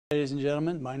Ladies and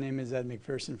gentlemen, my name is Ed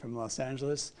McPherson from Los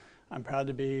Angeles. I'm proud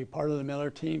to be part of the Miller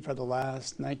team for the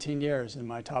last 19 years, and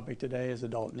my topic today is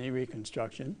adult knee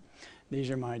reconstruction. These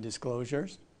are my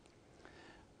disclosures.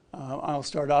 I'll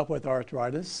start off with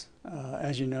arthritis.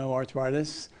 As you know,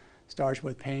 arthritis starts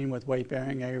with pain with weight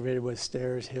bearing, aggravated with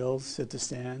stairs, hills, sit to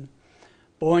stand.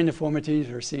 Bowing deformities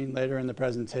are seen later in the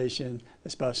presentation,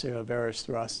 especially a varus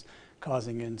thrust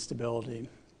causing instability.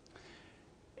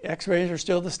 X-rays are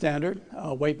still the standard.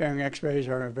 Weight-bearing X-rays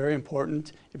are very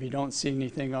important. If you don't see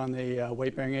anything on the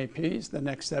weight-bearing APs, the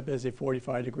next step is a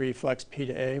 45-degree flex P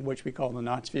to A, which we call the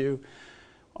notch view.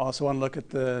 Also want to look at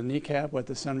the kneecap with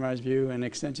the sunrise view and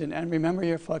extension. And remember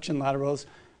your flexion laterals,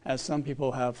 as some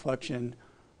people have flexion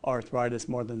arthritis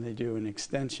more than they do in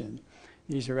extension.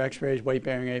 These are X-rays,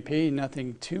 weight-bearing AP,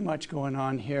 nothing too much going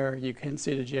on here. You can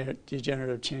see the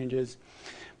degenerative changes.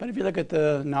 But if you look at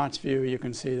the notch view, you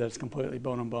can see that it's completely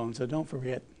bone on bone, so don't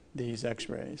forget these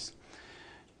X-rays.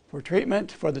 For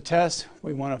treatment, for the test,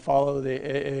 we want to follow the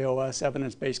AAOS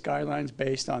evidence-based guidelines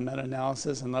based on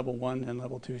meta-analysis and level 1 and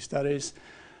level 2 studies.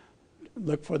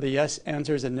 Look for the yes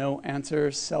answers and no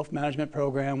answers. Self-management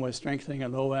program with strengthening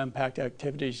and low-impact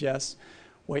activities, yes.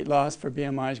 Weight loss for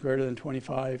BMIs greater than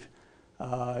 25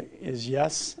 is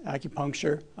yes.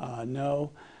 Acupuncture,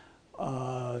 no.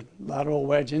 Lateral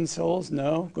wedge insoles,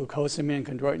 no. Glucosamine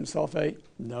and chondroitin sulfate,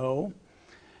 no.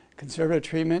 Conservative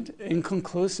treatment,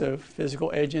 inconclusive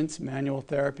physical agents, manual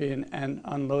therapy, and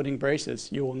unloading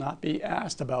braces. You will not be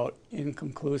asked about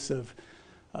inconclusive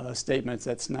statements.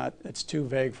 It's too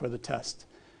vague for the test.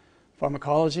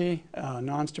 Pharmacology,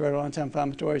 non-steroidal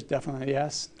anti-inflammatories, definitely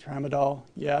yes. Tramadol,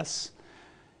 yes.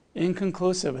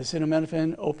 Inconclusive,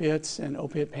 acetaminophen, opiates, and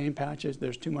opiate pain patches.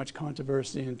 There's too much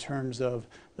controversy in terms of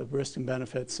the risk and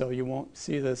benefits, so you won't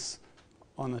see this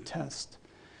on the test.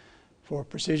 For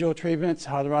procedural treatments,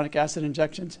 hyaluronic acid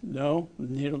injections, no.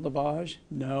 Needle lavage,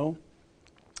 no.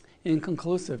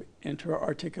 Inconclusive,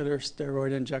 intra-articular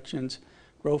steroid injections,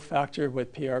 growth factor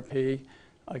with PRP,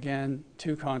 again,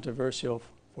 too controversial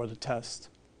for the test.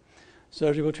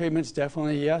 Surgical treatments,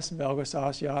 definitely yes. Valgus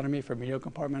osteotomy for medial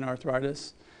compartment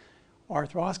arthritis.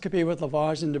 Arthroscopy with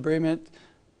lavage and debridement,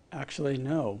 actually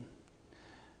no.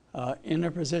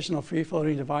 Interpositional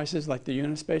free-floating devices like the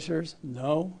unispacers,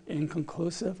 no.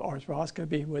 Inconclusive.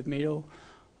 Arthroscopy with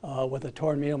with a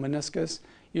torn medial meniscus,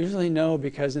 usually no,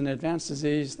 because in advanced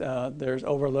disease there's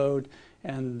overload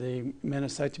and the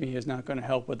meniscectomy is not going to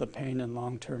help with the pain and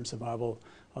long-term survival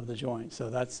of the joint, so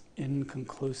that's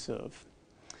inconclusive.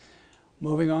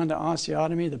 Moving on to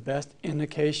osteotomy, the best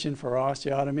indication for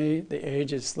osteotomy, the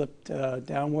age is slipped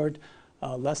downward,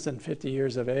 less than 50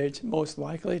 years of age, most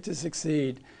likely to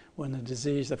succeed when the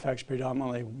disease affects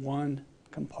predominantly one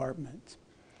compartment.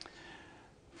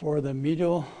 For the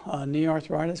medial knee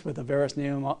arthritis with a varus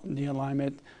knee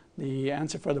alignment, the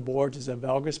answer for the boards is a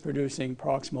valgus-producing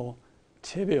proximal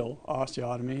tibial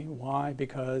osteotomy. Why?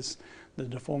 Because the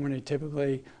deformity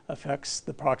typically affects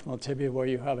the proximal tibia where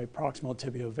you have a proximal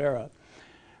tibia vera.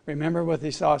 Remember, with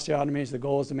these osteotomies, the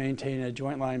goal is to maintain a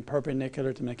joint line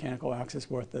perpendicular to mechanical axis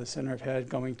with the center of head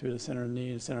going through the center of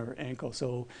knee and center of ankle.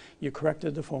 So you correct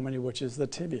the deformity, which is the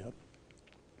tibia.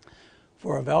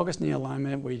 For a valgus knee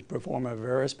alignment, we perform a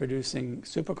varus-producing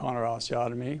supracondylar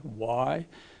osteotomy. Why?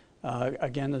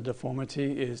 Again, the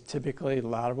deformity is typically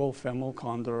lateral femoral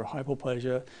condylar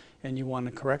hypoplasia, and you want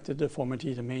to correct the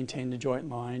deformity to maintain the joint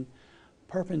line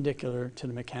perpendicular to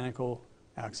the mechanical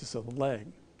axis of the leg.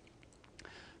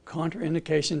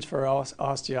 Contraindications for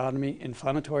osteotomy,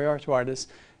 inflammatory arthritis.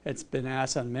 It's been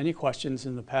asked on many questions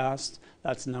in the past.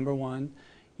 That's number one.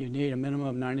 You need a minimum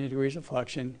of 90 degrees of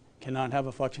flexion, cannot have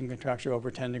a flexion contracture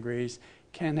over 10 degrees,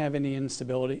 can't have any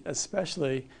instability,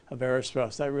 especially a varus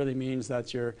thrust. That really means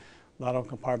that your lateral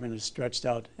compartment is stretched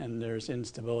out and there's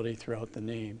instability throughout the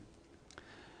knee.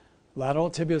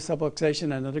 Lateral tibial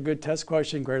subluxation, another good test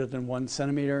question, greater than 1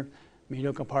 centimeter.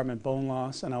 Medial compartment bone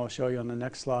loss, and I will show you on the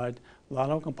next slide.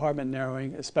 Lateral compartment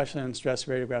narrowing, especially on stress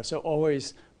radiograph. So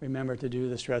always remember to do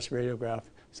the stress radiograph.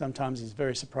 Sometimes it's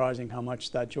very surprising how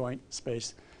much that joint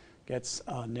space gets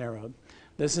narrowed.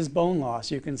 This is bone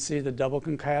loss. You can see the double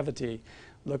concavity.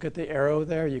 Look at the arrow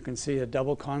there. You can see a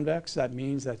double convex. That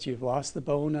means that you've lost the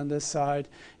bone on this side.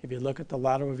 If you look at the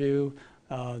lateral view,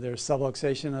 there's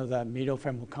subluxation of that medial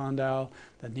femoral condyle.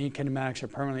 The knee kinematics are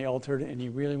permanently altered, and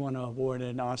you really want to avoid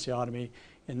an osteotomy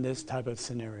in this type of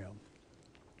scenario.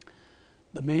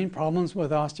 The main problems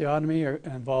with osteotomy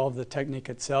involve the technique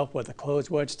itself with a closed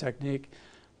wedge technique.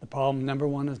 The problem number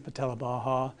one is patella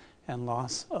baja and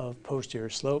loss of posterior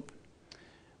slope.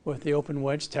 With the open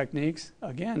wedge techniques,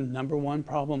 again, number one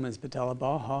problem is patella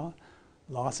baja,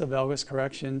 loss of valgus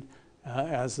correction,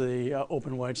 as the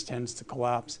open wedge tends to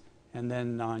collapse, and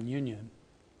then non-union.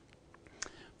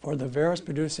 For the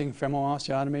varus-producing femoral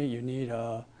osteotomy, you need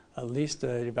at least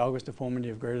a valgus deformity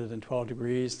of greater than 12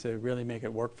 degrees to really make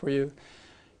it work for you.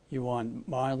 You want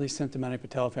mildly symptomatic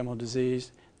patellofemoral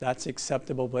disease. That's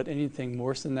acceptable, but anything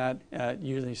worse than that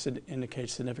usually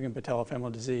indicates significant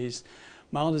patellofemoral disease.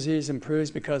 Mild disease improves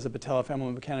because the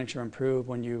patellofemoral mechanics are improved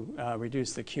when you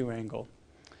reduce the Q angle.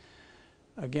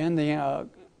 Again, the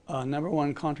number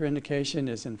one contraindication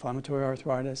is inflammatory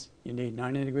arthritis. You need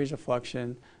 90 degrees of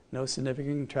flexion, no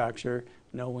significant contracture,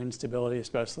 no instability,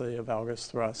 especially a valgus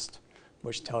thrust,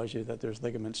 which tells you that there's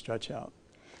ligament stretch out.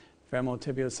 Femoral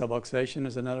tibial subluxation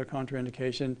is another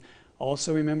contraindication.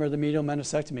 Also remember the medial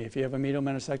meniscectomy. If you have a medial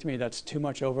meniscectomy, that's too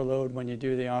much overload when you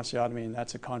do the osteotomy, and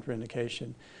that's a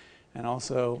contraindication. And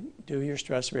also do your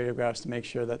stress radiographs to make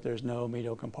sure that there's no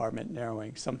medial compartment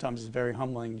narrowing. Sometimes it's very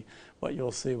humbling what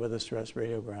you'll see with a stress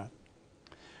radiograph.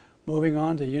 Moving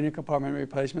on to unit compartment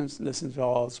replacements, this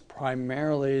involves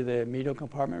primarily the medial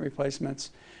compartment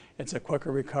replacements. It's a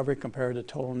quicker recovery compared to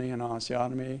total knee and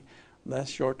osteotomy, less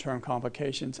short-term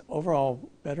complications, overall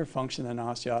better function than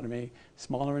osteotomy,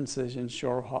 smaller incisions,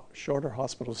 shorter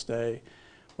hospital stay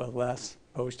with less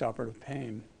post-operative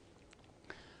pain.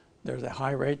 There's a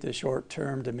high rate to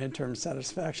short-term to mid-term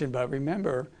satisfaction, but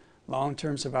remember,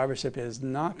 long-term survivorship is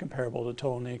not comparable to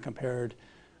total knee compared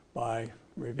by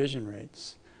revision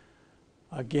rates.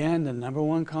 Again, the number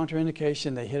one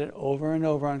contraindication, they hit it over and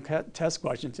over on test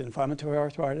questions, inflammatory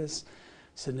arthritis,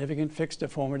 significant fixed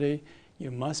deformity.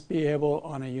 You must be able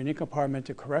on a unit compartment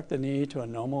to correct the knee to a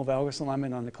normal valgus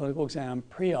alignment on the clinical exam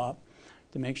pre-op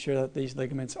to make sure that these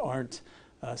ligaments aren't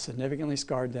significantly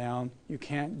scarred down. You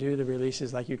can't do the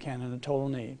releases like you can in a total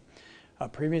knee. A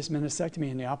previous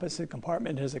meniscectomy in the opposite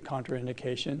compartment is a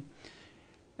contraindication.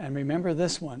 And remember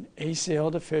this one,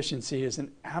 ACL deficiency is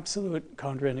an absolute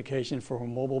contraindication for a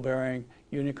mobile bearing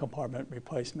unit compartment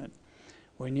replacement.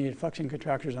 We need flexion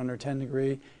contractures under 10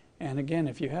 degree. And again,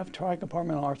 if you have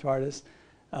tricompartmental arthritis,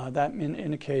 that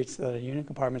indicates that a unit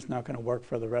compartment is not going to work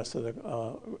for the rest of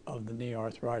the knee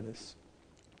arthritis.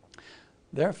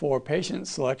 Therefore, patient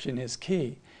selection is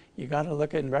key. You got to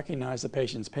look at and recognize the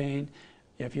patient's pain.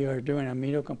 If you are doing a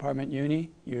medial compartment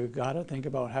uni, you've got to think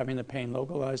about having the pain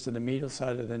localized to the medial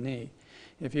side of the knee.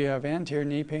 If you have anterior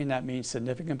knee pain, that means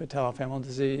significant patellofemoral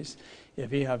disease.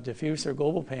 If you have diffuse or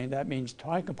global pain, that means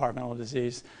tricompartmental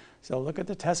disease. So look at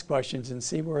the test questions and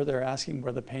see where they're asking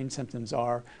where the pain symptoms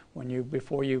are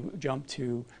before you jump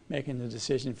to making the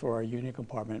decision for a unit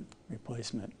compartment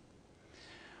replacement.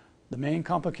 The main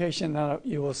complication that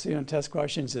you will see on test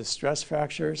questions is stress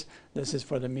fractures. This is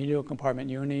for the medial compartment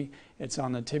uni. It's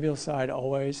on the tibial side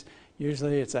always.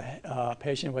 Usually it's a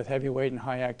patient with heavy weight and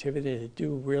high activity. They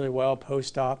do really well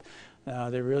post-op.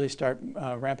 They really start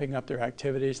ramping up their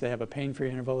activities. They have a pain-free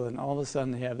interval, and all of a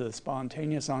sudden they have the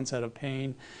spontaneous onset of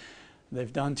pain.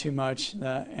 They've done too much,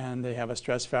 and they have a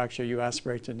stress fracture. You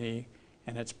aspirate the knee,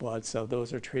 and it's blood. So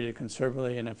those are treated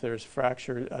conservatively, and if there's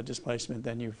fracture displacement,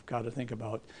 then you've got to think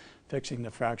about fixing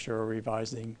the fracture or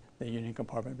revising the unit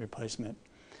compartment replacement.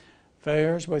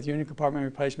 Failures with unit compartment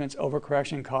replacements,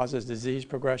 overcorrection causes disease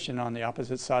progression on the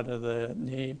opposite side of the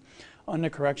knee.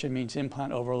 Undercorrection means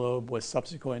implant overload with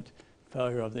subsequent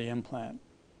failure of the implant.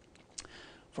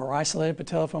 For isolated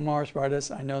patellofemoral arthritis,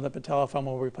 I know that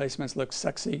patellofemoral replacements look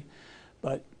sexy,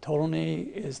 but total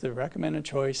knee is the recommended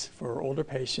choice for older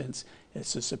patients.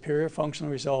 It's a superior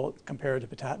functional result compared to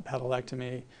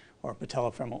patellectomy or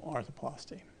patellofemoral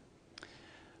arthroplasty.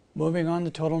 Moving on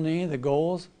to total knee, the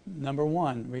goals, number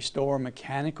one, restore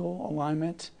mechanical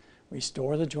alignment,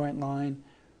 restore the joint line,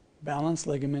 balance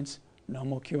ligaments,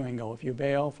 normal Q angle. If you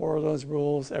obey all four of those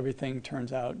rules, everything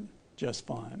turns out just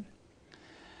fine.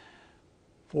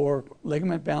 For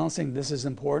ligament balancing, this is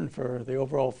important for the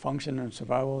overall function and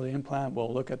survival of the implant.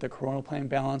 We'll look at the coronal plane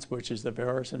balance, which is the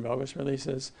varus and valgus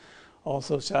releases.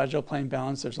 Also, sagittal plane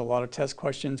balance, there's a lot of test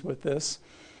questions with this.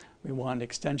 We want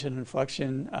extension and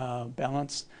flexion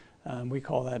balance. We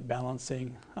call that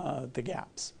balancing the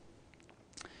gaps.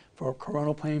 For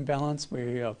coronal plane balance,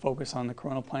 we focus on the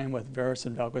coronal plane with varus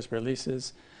and valgus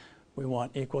releases. We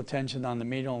want equal tension on the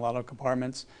medial and lateral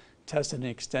compartments, tested in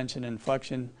extension and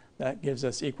flexion. That gives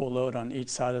us equal load on each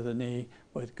side of the knee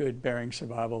with good bearing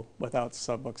survival without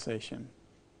subluxation.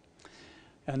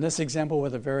 And this example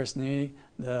with a varus knee,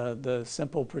 the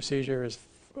simple procedure is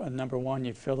number one,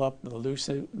 you fill up the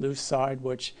loose side,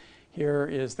 which here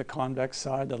is the convex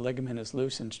side. The ligament is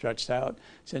loose and stretched out.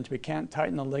 Since we can't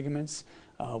tighten the ligaments,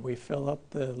 we fill up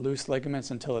the loose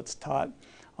ligaments until it's taut.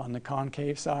 On the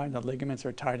concave side, the ligaments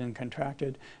are tight and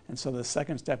contracted, and so the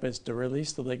second step is to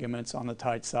release the ligaments on the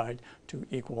tight side to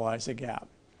equalize the gap.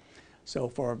 So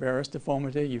for a varus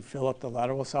deformity, you fill up the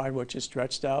lateral side, which is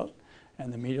stretched out,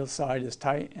 and the medial side is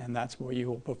tight, and that's where you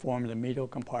will perform the medial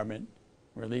compartment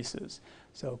releases.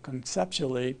 So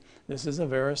conceptually, this is a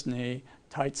varus knee,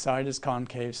 tight side is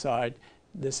concave side.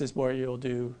 This is where you'll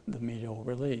do the medial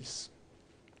release.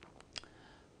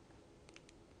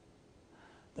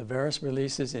 The varus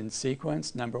releases in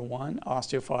sequence: number 1,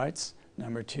 osteophytes;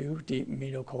 number 2, deep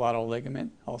medial collateral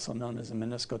ligament, also known as the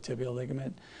meniscotibial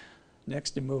ligament.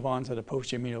 Next, you move on to the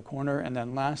posterior medial corner, and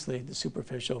then lastly, the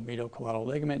superficial medial collateral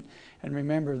ligament. And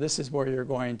remember, this is where you're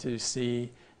going to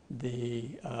see the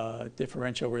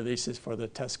differential releases for the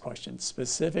test question.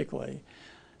 Specifically,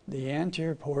 the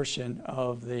anterior portion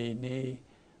of the knee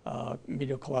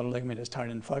medial collateral ligament is tight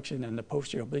in flexion, and the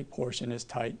posterior oblique portion is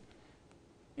tight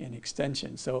in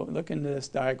extension. So look into this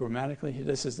diagrammatically.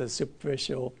 This is the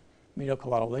superficial medial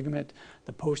collateral ligament.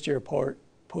 The posterior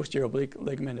oblique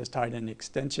ligament is tight in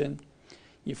extension.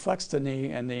 You flex the knee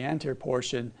and the anterior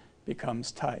portion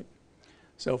becomes tight.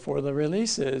 So for the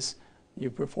releases, you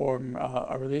perform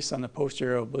a release on the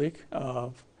posterior oblique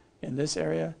in this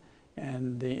area,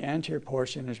 and the anterior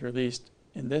portion is released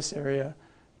in this area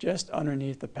just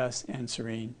underneath the pes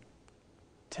anserine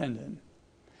tendon.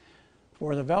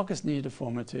 For the valgus knee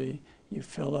deformity, you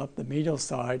fill up the medial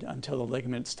side until the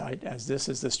ligament's tight, as this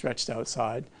is the stretched out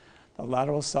side. The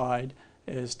lateral side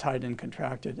is tight and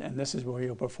contracted, and this is where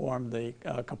you'll perform the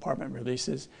compartment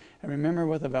releases. And remember,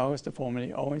 with a valgus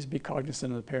deformity, always be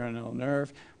cognizant of the peroneal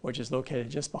nerve, which is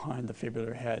located just behind the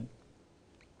fibular head.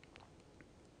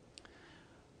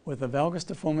 With a valgus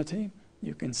deformity,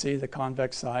 you can see the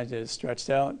convex side is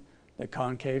stretched out, the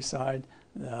concave side,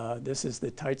 this is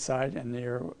the tight side, and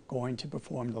they're going to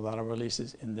perform the lateral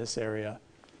releases in this area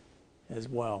as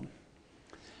well.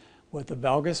 With the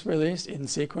valgus release in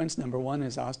sequence, number 1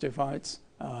 is osteophytes,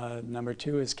 number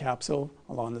 2 is capsule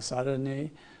along the side of the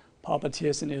knee.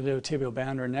 Popliteus and iliotibial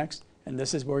band are next, and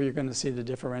this is where you're going to see the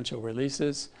differential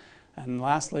releases. And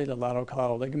lastly, the lateral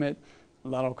collateral ligament. The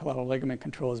lateral collateral ligament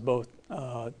controls both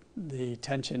the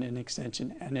tension in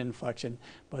extension and in flexion,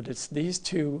 but it's these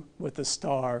two with the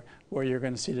star where you're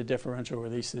going to see the differential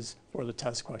releases for the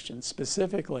test question.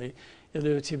 Specifically,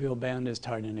 iliotibial band is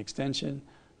tight in extension,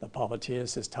 the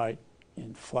popliteus is tight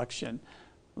in flexion.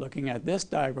 Looking at this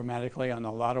diagrammatically, on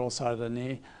the lateral side of the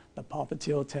knee, the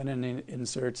popliteal tendon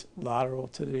inserts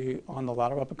lateral on the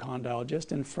lateral epicondyle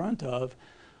just in front of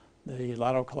the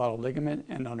lateral collateral ligament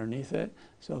and underneath it.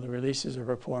 So the releases are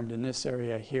performed in this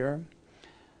area here.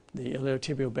 The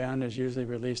iliotibial band is usually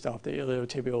released off the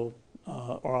iliotibial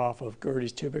or off of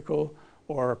Gerdy's tubercle,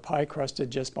 or pie crusted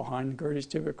just behind Gerdy's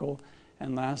tubercle.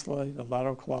 And lastly, the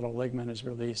lateral collateral ligament is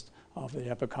released off the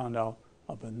epicondyle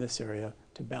up in this area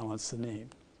to balance the knee.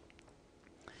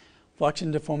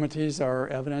 Flexion deformities are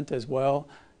evident as well.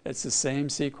 It's the same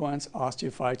sequence.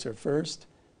 Osteophytes are first,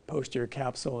 posterior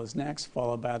capsule is next,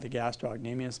 followed by the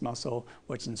gastrocnemius muscle,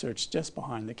 which inserts just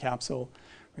behind the capsule.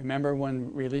 Remember,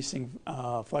 when releasing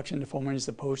flexion deformities,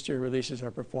 the posterior releases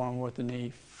are performed with the knee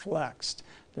flexed.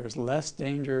 There's less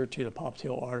danger to the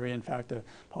popliteal artery. In fact, the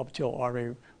popliteal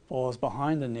artery falls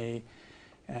behind the knee,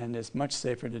 and it's much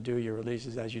safer to do your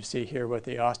releases, as you see here, with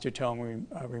the osteotome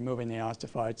removing the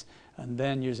osteophytes, and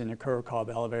then using a curve cob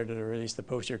elevator to release the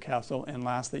posterior capsule, and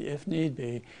lastly, if need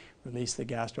be, release the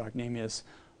gastrocnemius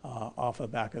off the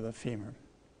back of the femur.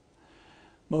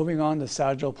 Moving on to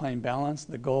sagittal plane balance,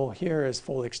 the goal here is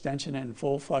full extension and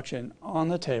full flexion on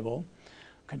the table.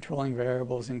 Controlling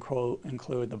variables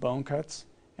include the bone cuts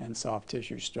and soft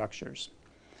tissue structures.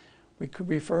 We could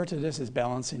refer to this as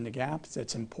balancing the gaps.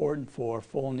 It's important for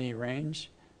full knee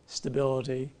range,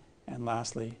 stability, and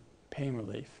lastly, pain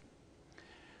relief.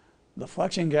 The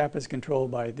flexion gap is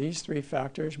controlled by these 3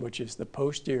 factors, which is the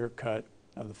posterior cut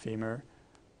of the femur,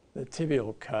 the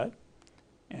tibial cut,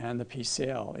 and the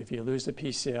PCL. If you lose the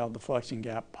PCL, the flexion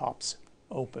gap pops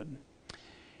open.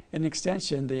 In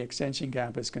extension, the extension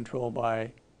gap is controlled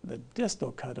by the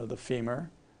distal cut of the femur,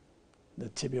 the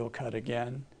tibial cut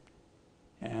again,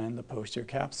 and the posterior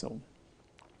capsule.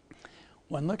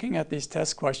 When looking at these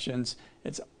test questions,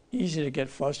 it's easy to get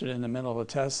flustered in the middle of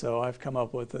the test, so I've come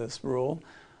up with this rule.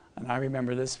 And I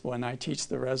remember this when I teach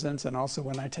the residents and also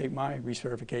when I take my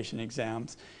recertification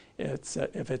exams.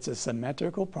 If it's a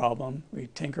symmetrical problem, we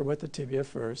tinker with the tibia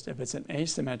first. If it's an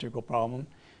asymmetrical problem,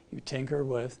 you tinker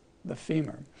with the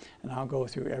femur. And I'll go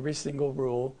through every single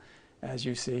rule as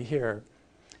you see here.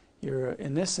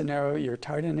 In this scenario, you're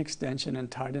tight in extension and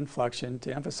tight in flexion.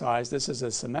 To emphasize, this is a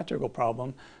symmetrical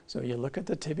problem, so you look at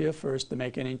the tibia first to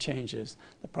make any changes.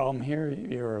 The problem here,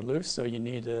 you're loose, so you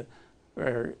need to,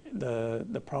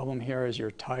 the problem here is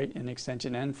you're tight in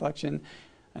extension and flexion,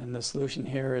 and the solution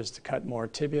here is to cut more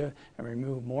tibia and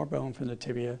remove more bone from the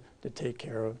tibia to take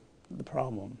care of the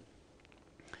problem.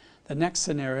 The next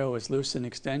scenario is loose in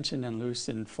extension and loose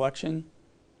in flexion.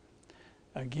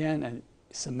 Again,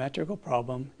 a symmetrical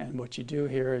problem, and what you do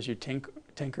here is you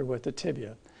tinker with the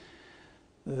tibia.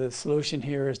 The solution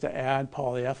here is to add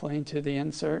polyethylene to the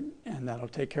insert, and that'll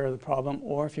take care of the problem,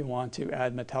 or if you want to,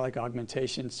 add metallic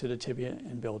augmentations to the tibia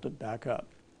and build it back up.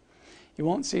 You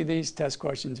won't see these test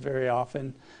questions very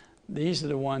often. These are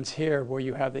the ones here where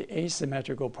you have the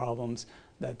asymmetrical problems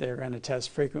that they're going to test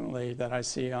frequently that I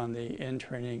see on the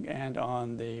in-training and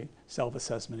on the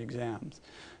self-assessment exams.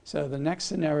 So the next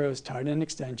scenario is tight in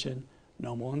extension,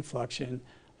 normal in flexion,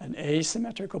 an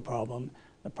asymmetrical problem.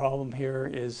 The problem here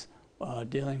is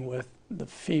dealing with the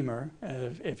femur,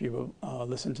 if you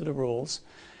listen to the rules.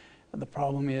 The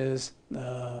problem is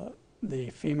the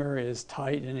femur is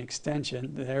tight in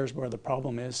extension. There's where the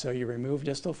problem is, so you remove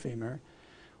distal femur,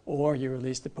 or you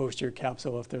release the posterior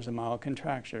capsule if there's a mild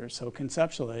contracture. So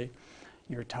conceptually,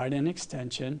 you're tight in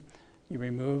extension. You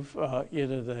remove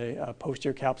either the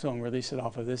posterior capsule and release it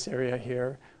off of this area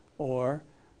here, or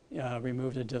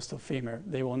remove the distal femur.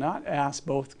 They will not ask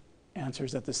both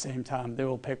answers at the same time. They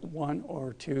will pick one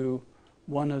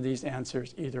of these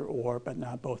answers, either or, but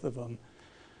not both of them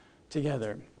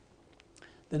together.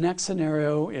 The next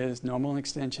scenario is normal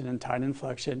extension and tight in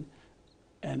flexion,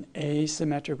 an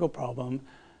asymmetrical problem.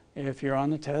 If you're on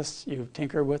the test, you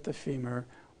tinker with the femur.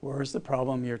 Where's the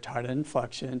problem? You're tight in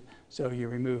flexion, so you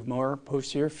remove more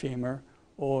posterior femur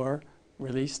or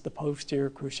release the posterior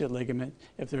cruciate ligament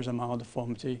if there's a mild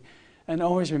deformity. And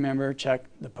always remember, check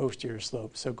the posterior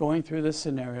slope. So going through this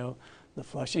scenario, the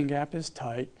flexion gap is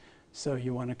tight, so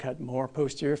you want to cut more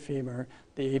posterior femur.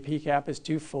 The AP gap is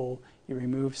too full. You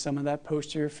remove some of that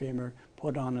posterior femur,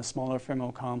 put on a smaller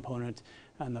femoral component,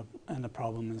 and the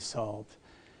problem is solved.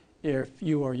 If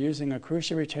you are using a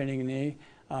cruciate retaining knee,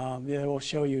 they will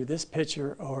show you this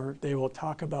picture, or they will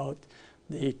talk about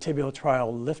the tibial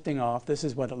trial lifting off. This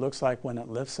is what it looks like when it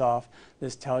lifts off.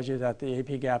 This tells you that the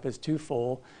AP gap is too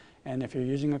full. And if you're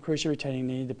using a cruciate retaining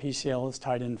knee, the PCL is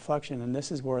tight in flexion, and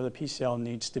this is where the PCL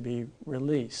needs to be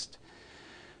released.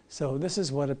 So this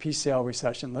is what a PCL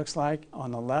recession looks like.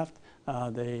 On the left,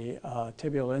 the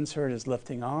tibial insert is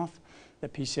lifting off. The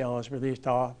PCL is released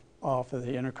off of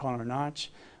the intercollar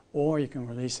notch, or you can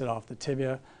release it off the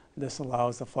tibia. This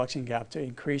allows the flexion gap to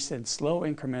increase in slow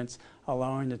increments,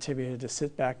 allowing the tibia to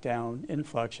sit back down in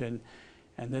flexion,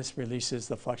 and this releases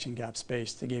the flexion gap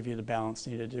space to give you the balance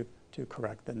needed to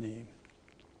correct the knee.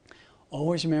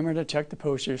 Always remember to check the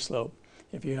posterior slope.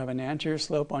 If you have an anterior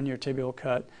slope on your tibial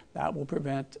cut, that will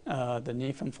prevent the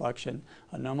knee from flexion.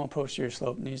 A normal posterior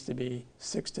slope needs to be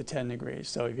 6 to 10 degrees.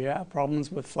 So if you have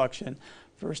problems with flexion,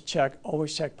 first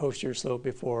always check posterior slope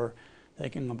before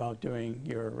thinking about doing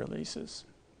your releases.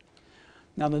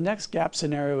 Now the next gap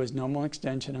scenario is normal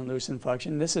extension and loose in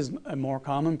flexion. This is a more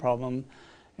common problem,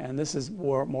 and this is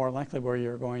more likely where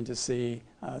you're going to see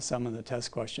some of the test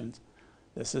questions.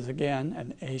 This is, again,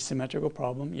 an asymmetrical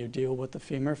problem. You deal with the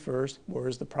femur first.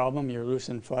 Where's the problem? You're loose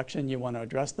in flexion. You want to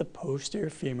address the posterior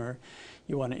femur.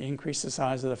 You want to increase the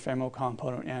size of the femoral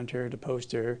component anterior to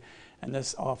posterior, and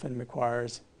this often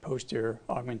requires posterior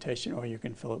augmentation, or you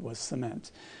can fill it with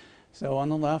cement. So on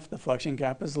the left, the flexion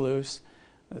gap is loose.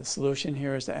 The solution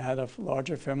here is to add a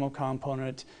larger femoral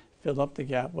component, fill up the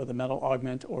gap with a metal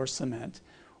augment or cement.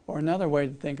 Or another way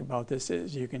to think about this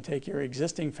is you can take your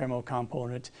existing femoral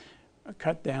component,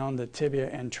 cut down the tibia,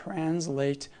 and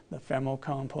translate the femoral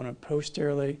component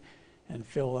posteriorly and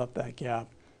fill up that gap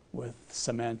with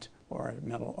cement or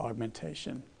metal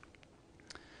augmentation.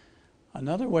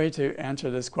 Another way to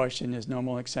answer this question is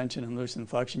normal extension and loose in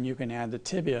flexion. You can add the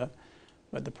tibia,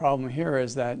 but the problem here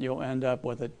is that you'll end up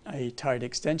with a tight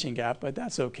extension gap, but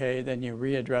that's okay. Then you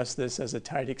readdress this as a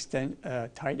tight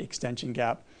extension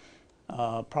gap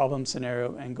problem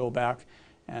scenario and go back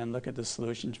and look at the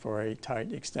solutions for a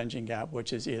tight extension gap,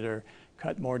 which is either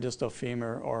cut more distal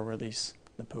femur or release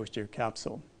the posterior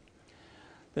capsule.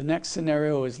 The next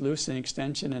scenario is loose in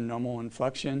extension and normal in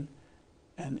flexion.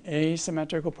 An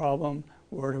asymmetrical problem,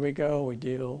 where do we go? We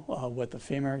deal with the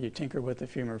femur. You tinker with the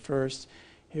femur first.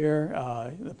 Here,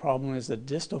 the problem is the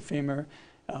distal femur.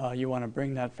 You want to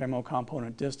bring that femoral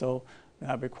component distal.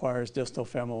 That requires distal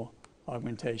femoral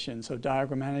augmentation. So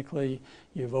diagrammatically,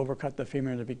 you've overcut the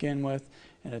femur to begin with,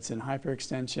 and it's in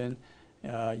hyperextension.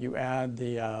 You add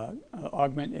the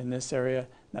augment in this area.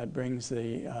 that brings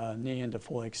the knee into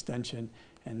full extension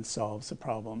and solves the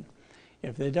problem.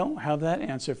 If they don't have that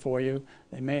answer for you,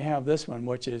 they may have this one,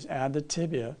 which is add the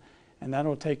tibia, and that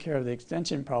will take care of the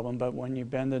extension problem, but when you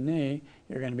bend the knee,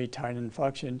 you're going to be tight in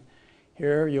flexion.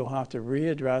 Here you'll have to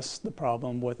readdress the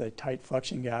problem with a tight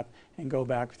flexion gap and go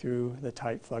back through the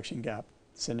tight flexion gap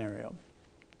scenario.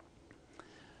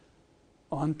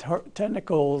 On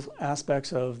technical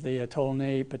aspects of the total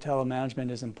knee, patella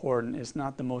management is important. It's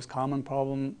not the most common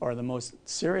problem or the most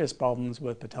serious problems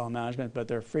with patella management, but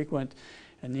they're frequent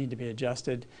and need to be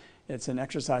adjusted. It's an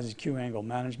exercise Q angle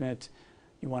management.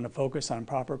 You want to focus on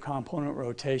proper component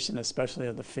rotation, especially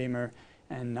of the femur,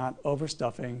 and not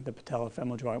overstuffing the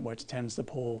patellofemoral joint, which tends to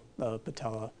pull the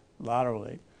patella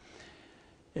laterally.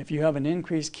 If you have an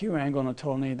increased Q angle in a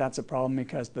total knee, that's a problem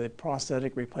because the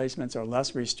prosthetic replacements are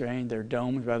less restrained. They're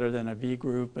domed rather than a V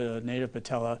groove, native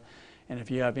patella. And if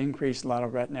you have increased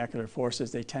lateral retinacular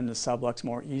forces, they tend to sublux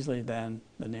more easily than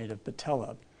the native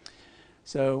patella.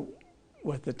 So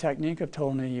with the technique of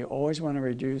total knee, you always want to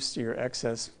reduce your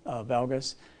excess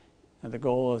valgus. And the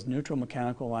goal is neutral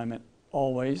mechanical alignment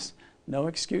always. No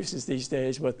excuses these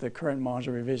days with the current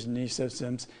modular revision knee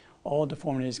systems. All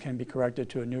deformities can be corrected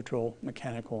to a neutral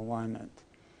mechanical alignment.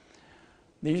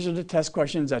 These are the test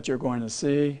questions that you're going to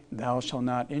see. Thou shalt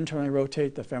not internally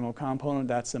rotate the femoral component.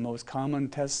 That's the most common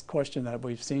test question that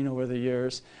we've seen over the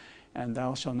years. And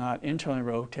thou shalt not internally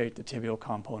rotate the tibial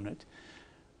component.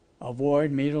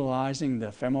 Avoid medializing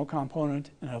the femoral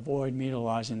component and avoid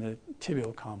medializing the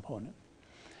tibial component.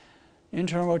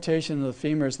 Internal rotation of the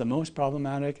femur is the most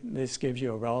problematic. This gives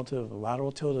you a relative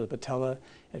lateral tilt of the patella.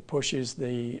 It pushes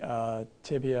the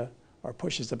tibia or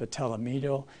pushes the patella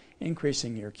medial,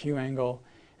 increasing your Q angle,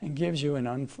 and gives you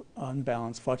an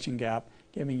unbalanced flexion gap,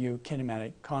 giving you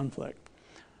kinematic conflict.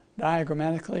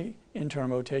 Diagrammatically,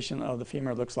 internal rotation of the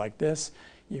femur looks like this.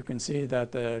 You can see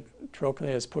that the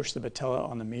trochlea has pushed the patella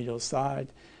on the medial side.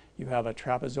 You have a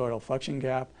trapezoidal flexion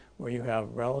gap where you have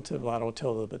relative lateral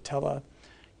tilt of the patella.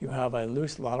 You have a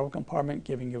loose lateral compartment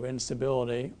giving you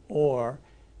instability, or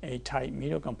a tight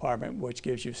medial compartment which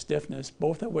gives you stiffness,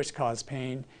 both of which cause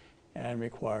pain and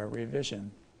require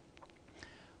revision.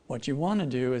 What you want to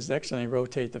do is externally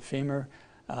rotate the femur.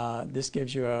 This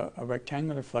gives you a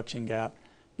rectangular flexion gap,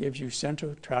 gives you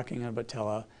central tracking of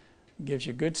patella, gives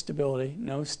you good stability,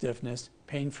 no stiffness,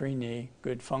 pain-free knee,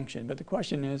 good function. But the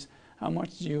question is, how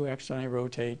much do you externally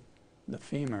rotate the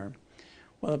femur?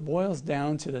 Well, it boils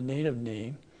down to the native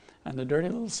knee, and the dirty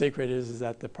little secret is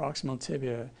that the proximal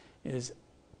tibia is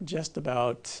just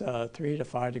about 3 to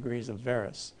 5 degrees of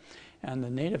varus, and the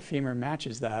native femur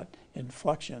matches that in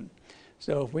flexion.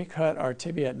 So if we cut our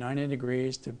tibia at 90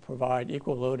 degrees to provide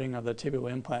equal loading of the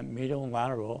tibial implant medial and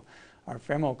lateral, our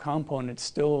femoral component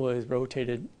still is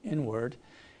rotated inward,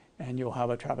 and you'll have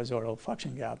a trapezoidal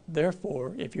flexion gap.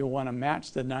 Therefore, if you want to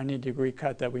match the 90-degree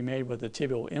cut that we made with the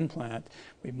tibial implant,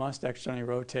 we must externally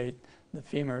rotate the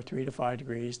femur 3 to 5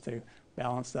 degrees to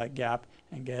balance that gap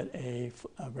and get a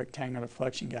rectangular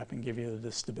flexion gap and give you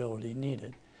the stability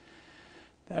needed.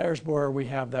 There's where we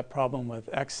have that problem with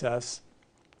excess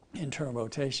internal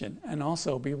rotation. And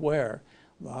also beware,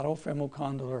 lateral femoral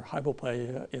condylar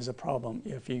hypoplasia is a problem.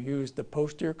 If you use the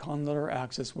posterior condylar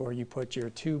axis where you put your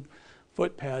 2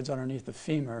 foot pads underneath the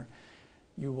femur,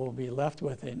 you will be left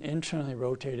with an internally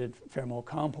rotated femoral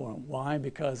component. Why?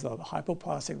 Because the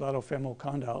hypoplastic lateral femoral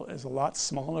condyle is a lot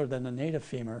smaller than the native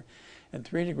femur, and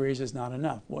 3 degrees is not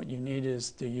enough. What you need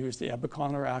is to use the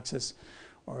epicondylar axis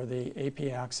or the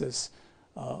AP axis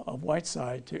of white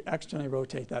side to externally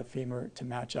rotate that femur to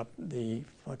match up the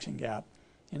flexion gap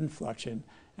in flexion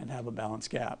and have a balanced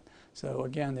gap. So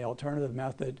again, the alternative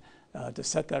method to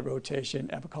set that rotation,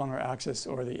 epicondylar axis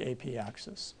or the AP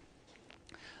axis.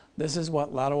 This is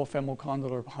what lateral femoral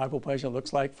condylar hypoplasia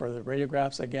looks like for the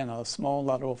radiographs. Again, a small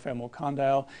lateral femoral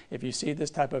condyle. If you see this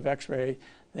type of x-ray,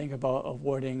 think about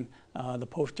avoiding the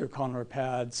posterior condylar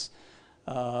pads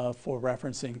for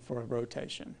referencing for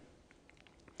rotation.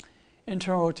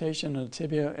 Internal rotation of the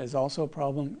tibia is also a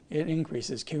problem. It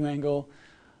increases Q angle.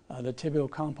 The tibial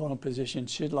component position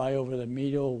should lie over the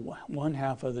medial one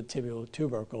half of the tibial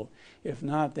tubercle. If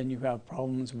not, then you have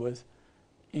problems with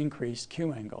increased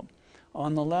Q angle.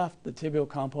 On the left, the tibial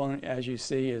component, as you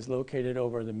see, is located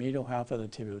over the medial half of the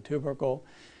tibial tubercle.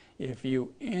 If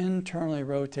you internally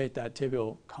rotate that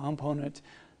tibial component,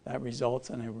 that results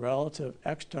in a relative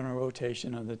external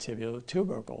rotation of the tibial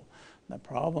tubercle. The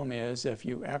problem is if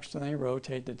you externally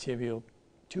rotate the tibial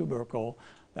tubercle,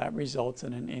 that results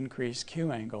in an increased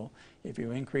Q angle. If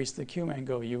you increase the Q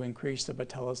angle, you increase the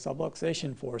patella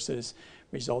subluxation forces,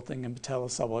 resulting in patella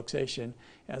subluxation,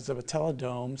 as the patella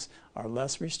domes are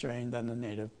less restrained than the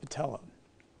native patella.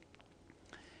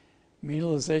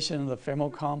 Medialization of the femoral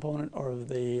component or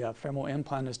the femoral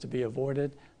implant is to be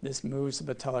avoided. This moves the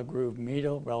patella groove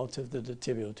medial relative to the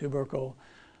tibial tubercle.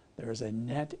 There is a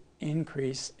net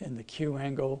increase in the Q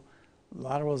angle.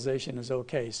 Lateralization is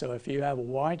okay. So if you have a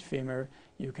wide femur,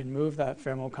 you can move that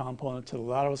femoral component to the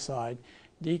lateral side,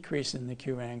 decreasing the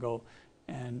Q angle,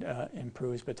 and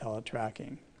improves patella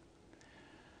tracking.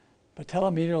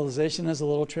 Patella medialization is a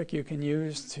little trick you can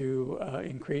use to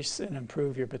increase and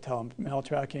improve your patella mal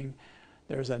tracking.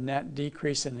 There's a net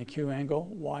decrease in the Q angle.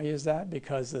 Why is that?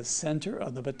 Because the center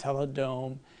of the patella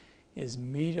dome is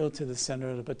medial to the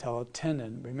center of the patella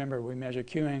tendon. Remember, we measure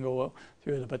Q angle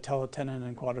through the patella tendon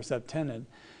and quadricep tendon.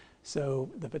 So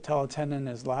the patella tendon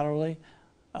is laterally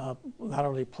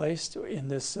placed in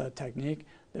this technique.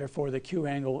 Therefore, the Q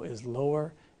angle is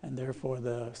lower, and therefore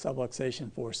the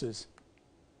subluxation forces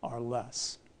are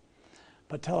less.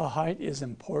 Patella height is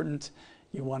important.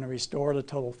 You want to restore the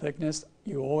total thickness.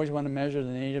 You always want to measure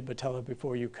the native patella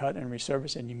before you cut and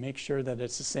resurface, and you make sure that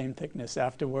it's the same thickness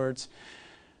afterwards.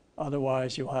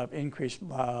 Otherwise, you'll have increased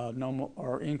normal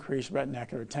or increased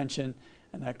retinacular tension,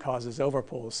 and that causes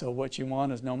overpull. So what you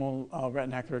want is normal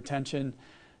retinacular tension,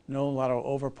 no lateral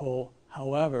overpull.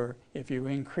 However, if you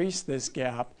increase this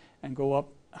gap and go up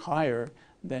higher,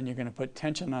 then you're going to put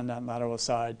tension on that lateral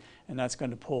side, and that's going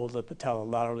to pull the patella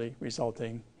laterally,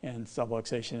 resulting in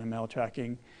subluxation and mal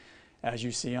tracking, as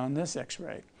you see on this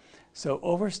x-ray. So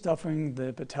overstuffing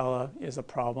the patella is a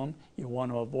problem. You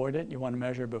want to avoid it. You want to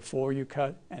measure before you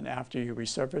cut and after you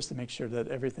resurface to make sure that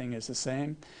everything is the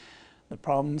same. The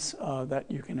problems that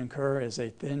you can incur is a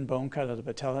thin bone cut of the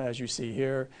patella, as you see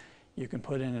here. You can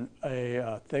put in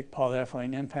a thick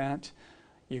polyethylene implant.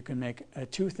 You can make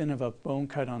too thin of a bone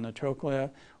cut on the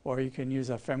trochlea, or you can use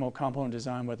a femoral component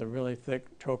design with a really thick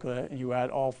trochlea, and you add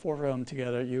all four of them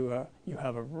together, you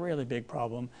have a really big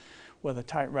problem with a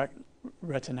tight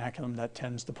retinaculum that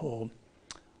tends to pull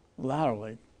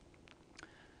laterally.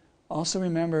 Also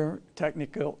remember,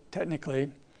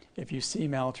 technically, if you see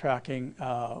mal tracking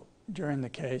during the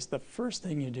case, the first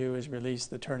thing you do is release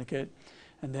the tourniquet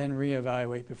and then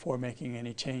reevaluate before making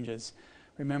any changes.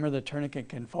 Remember, the tourniquet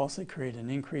can falsely create an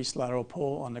increased lateral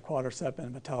pull on the quadricep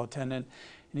and patella tendon,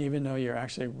 and even though you're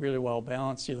actually really well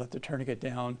balanced, you let the tourniquet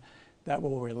down, that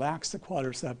will relax the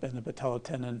quadricep and the patella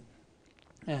tendon,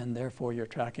 and therefore your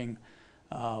tracking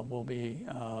will be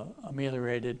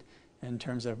ameliorated in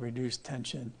terms of reduced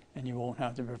tension, and you won't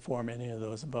have to perform any of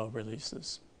those above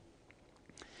releases.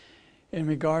 In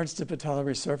regards to patella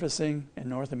resurfacing, in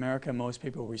North America, most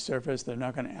people resurface. They're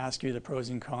not going to ask you the pros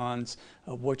and cons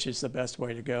of which is the best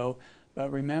way to go. But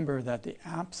remember that the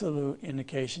absolute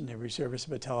indication to resurface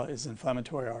patella is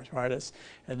inflammatory arthritis.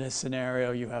 In this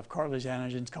scenario, you have cartilage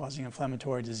antigens causing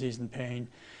inflammatory disease and pain,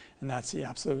 and that's the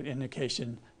absolute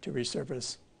indication to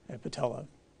resurface a patella.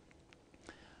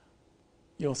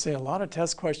 You'll see a lot of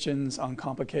test questions on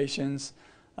complications.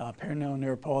 Perineal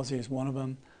nerve palsy is one of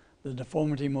them. The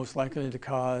deformity most likely to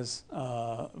cause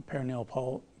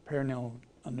perineal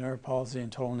nerve palsy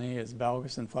and total knee is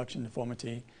valgus and flexion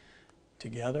deformity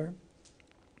together.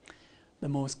 The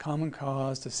most common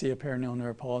cause to see a perineal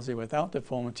nerve palsy without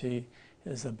deformity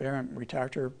is a Barrett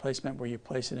retractor placement, where you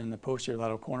place it in the posterior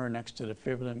lateral corner next to the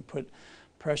fibula and put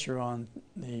pressure on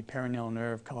the perineal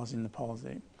nerve, causing the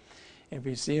palsy. If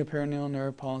you see a perineal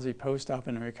nerve palsy post-op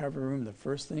in a recovery room, the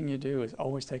first thing you do is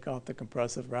always take off the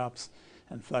compressive wraps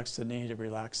and flex the knee to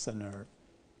relax the nerve.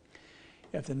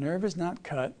 If the nerve is not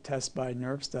cut, test by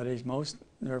nerve studies, most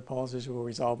nerve palsies will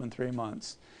resolve in 3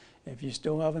 months. If you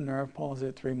still have a nerve palsy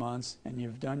at 3 months and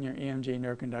you've done your EMG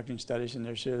nerve conducting studies and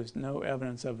there shows no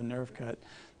evidence of a nerve cut,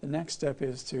 the next step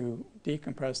is to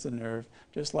decompress the nerve,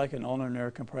 just like an ulnar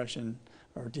nerve compression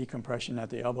or decompression at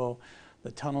the elbow.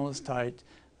 The tunnel is tight.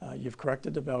 You've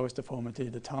corrected the valgus deformity.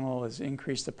 The tunnel has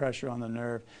increased the pressure on the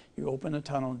nerve. You open the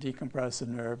tunnel, decompress the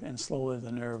nerve, and slowly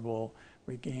the nerve will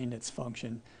regain its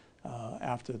function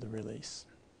after the release.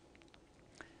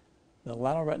 The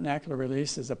lateral retinacular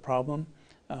release is a problem.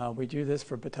 We do this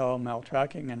for patella mal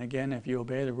tracking, and again, if you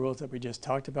obey the rules that we just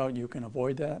talked about, you can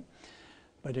avoid that.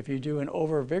 But if you do an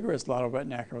over-vigorous lateral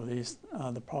retinacular release,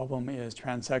 the problem is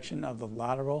transection of the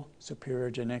lateral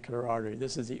superior genicular artery.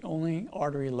 This is the only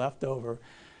artery left over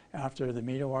after the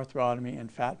medial arthrotomy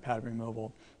and fat pad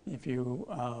removal. If you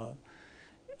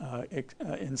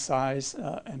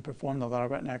incise and perform the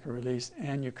lateral retinacular release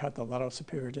and you cut the lateral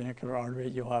superior genicular artery,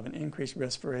 you'll have an increased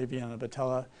risk for AV on the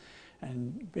patella.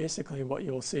 And basically what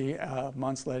you'll see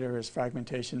months later is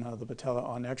fragmentation of the patella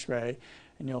on x-ray,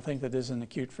 and you'll think that this is an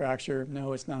acute fracture.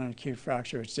 No, it's not an acute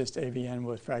fracture, it's just AVN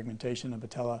with fragmentation of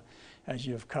patella as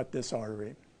you've cut this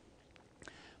artery.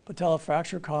 Patella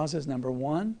fracture causes, number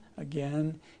one,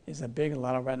 again, is a big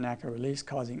lateral retinacular release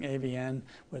causing AVN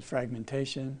with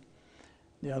fragmentation.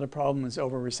 The other problem is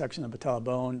over-resection of patella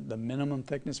bone. The minimum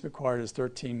thickness required is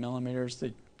 13 millimeters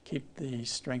to keep the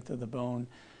strength of the bone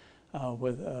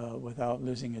without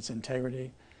losing its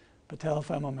integrity.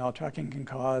 Patellofemoral maltracking can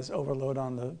cause overload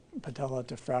on the patella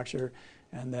to fracture,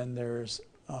 and then there's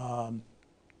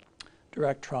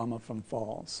direct trauma from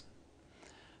falls.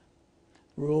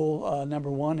 Rule number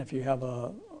one, if you have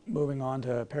moving on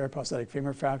to periprosthetic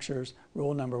femur fractures,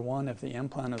 rule number one, if the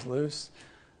implant is loose,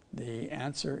 the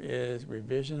answer is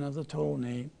revision of the total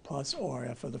knee plus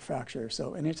ORF of the fracture.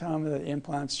 So anytime the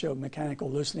implants show mechanical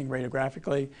loosening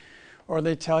radiographically, or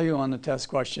they tell you on the test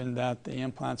question that the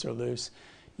implants are loose,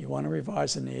 you want to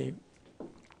revise the knee.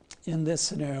 In this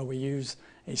scenario, we use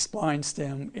a spline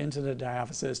stem into the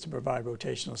diaphysis to provide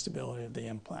rotational stability of the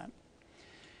implant.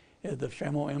 If the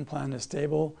femoral implant is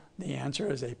stable, the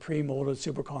answer is a pre-molded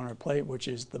supracolumnar plate, which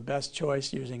is the best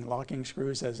choice, using locking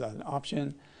screws as an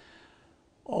option.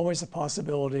 Always a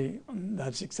possibility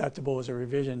that's acceptable is a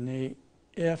revision knee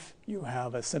if you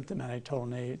have a symptomatic total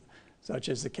knee, such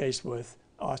as the case with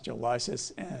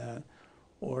osteolysis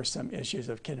or some issues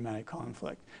of kinematic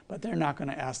conflict. But they're not going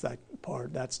to ask that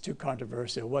part. That's too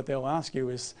controversial. What they'll ask you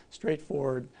is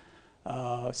straightforward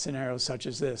scenarios such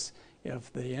as this.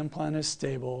 If the implant is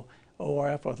stable,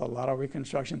 ORF with a lateral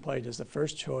reconstruction plate is the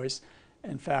first choice.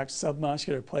 In fact,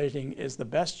 submuscular plating is the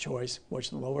best choice,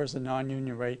 which lowers the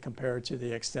non-union rate compared to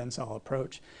the extensile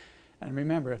approach. And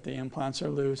remember, if the implants are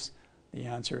loose, the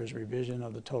answer is revision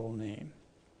of the total knee.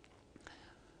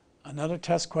 Another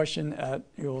test question that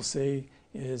you will see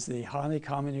is the highly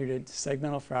comminuted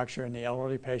segmental fracture in the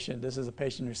elderly patient. This is a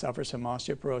patient who suffers from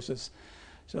osteoporosis.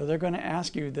 So they're going to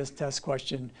ask you this test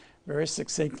question very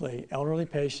succinctly. Elderly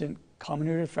patient,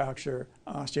 comminuted fracture,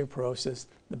 osteoporosis.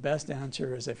 The best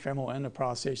answer is a femoral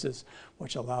endoprosthesis,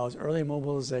 which allows early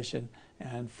mobilization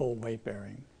and full weight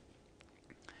bearing.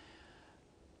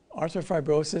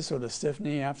 Arthrofibrosis, or the stiff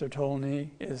knee after total knee,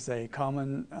 is a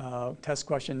common test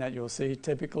question that you'll see.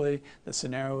 Typically, the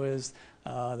scenario is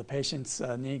the patient's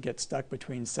knee gets stuck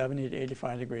between 70 to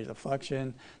 85 degrees of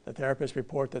flexion. The therapists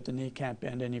report that the knee can't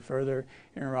bend any further.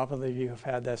 Intraoperatively, you have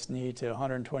had this knee to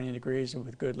 120 degrees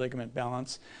with good ligament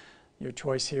balance. Your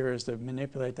choice here is to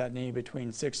manipulate that knee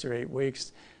between 6 or 8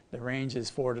 weeks. The range is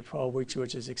 4 to 12 weeks,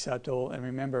 which is acceptable. And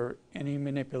remember, any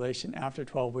manipulation after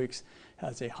 12 weeks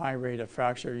has a high rate of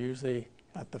fracture, usually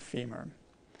at the femur.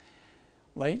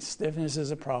 Late stiffness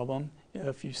is a problem.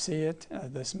 If you see it,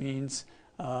 this means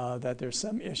that there's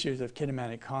some issues of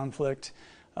kinematic conflict.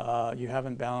 You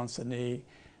haven't balanced the knee.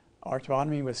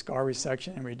 Arthrotomy with scar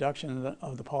resection and reduction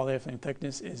of the polyethylene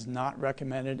thickness is not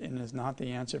recommended and is not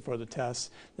the answer for the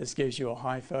test. This gives you a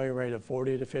high failure rate of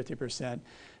 40 to 50%.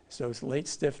 So late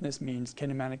stiffness means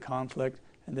kinematic conflict,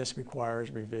 and this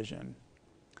requires revision.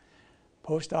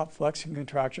 Post-op flexion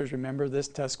contractures, remember this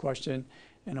test question,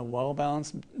 in a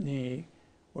well-balanced knee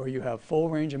where you have full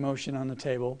range of motion on the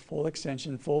table, full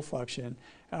extension, full flexion.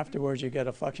 Afterwards, you get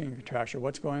a flexion contracture.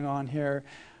 What's going on here?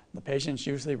 The patient's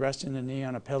usually resting the knee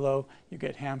on a pillow. You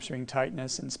get hamstring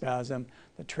tightness and spasm.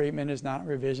 The treatment is not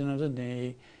revision of the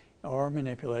knee or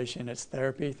manipulation. It's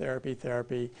therapy, therapy,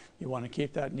 therapy. You want to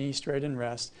keep that knee straight and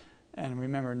rest. And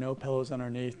remember, no pillows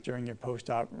underneath during your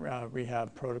post-op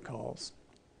rehab protocols.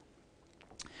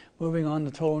 Moving on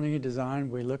to total knee design,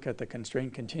 we look at the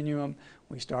constraint continuum.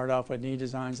 We start off with knee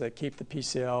designs that keep the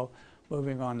PCL.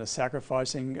 Moving on to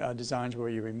sacrificing designs where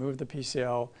you remove the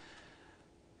PCL.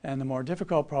 And the more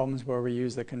difficult problems where we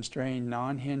use the constrained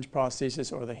non-hinge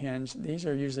prosthesis or the hinge, these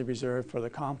are usually reserved for the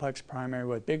complex primary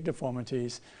with big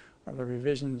deformities, or the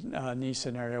revision knee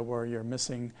scenario where you're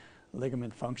missing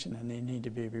ligament function and they need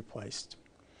to be replaced.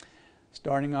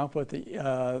 Starting off with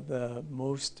the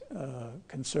most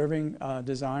conserving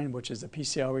design, which is the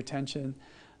PCL retention.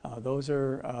 Those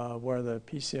are where the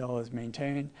PCL is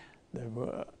maintained.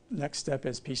 The next step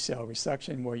is PCL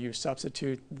resection, where you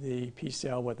substitute the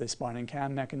PCL with a spine and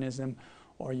cam mechanism,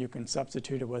 or you can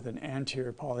substitute it with an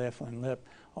anterior polyethylene lip,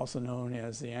 also known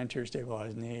as the anterior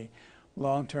stabilized knee.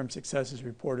 Long-term success is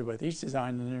reported with each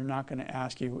design, and they're not going to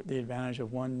ask you the advantage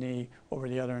of one knee over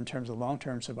the other in terms of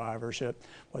long-term survivorship.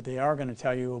 What they are going to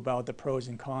tell you about the pros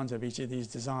and cons of each of these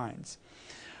designs.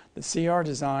 The CR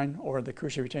design, or the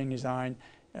cruciate retaining design,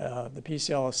 the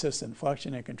PCL assists in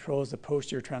flexion and controls the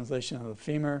posterior translation of the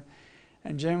femur,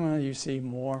 and generally you see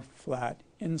more flat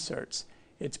inserts.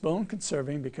 It's bone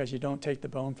conserving because you don't take the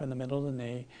bone from the middle of the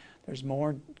knee. There's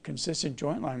more consistent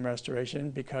joint line restoration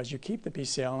because you keep the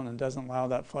PCL and it doesn't allow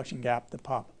that flexion gap to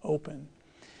pop open.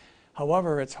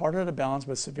 However, it's harder to balance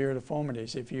with severe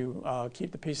deformities. If you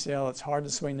keep the PCL, it's hard to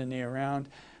swing the knee around.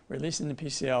 Releasing the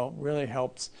PCL really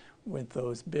helps with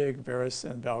those big varus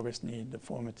and valgus knee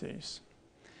deformities.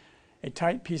 A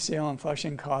tight PCL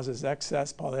inflection causes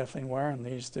excess polyethylene wear and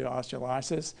leads to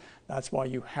osteolysis. That's why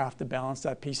you have to balance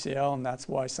that PCL, and that's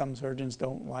why some surgeons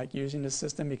don't like using the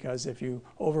system, because if you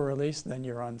over-release, then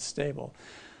you're unstable.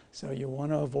 So you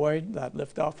want to avoid that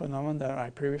lift-off phenomenon that I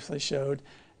previously showed.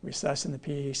 Recessing the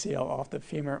PCL off the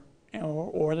femur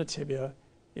or the tibia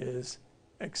is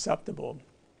acceptable.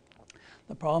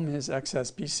 The problem is excess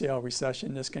PCL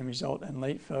recession. This can result in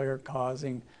late failure,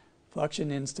 causing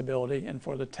flexion instability. And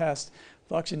for the test,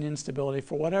 flexion instability,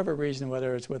 for whatever reason,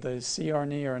 whether it's with a CR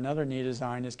knee or another knee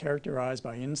design, is characterized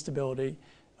by instability,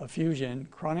 effusion,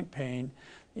 chronic pain,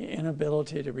 the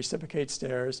inability to reciprocate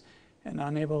stairs, and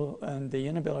the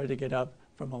inability to get up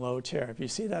from a low chair. If you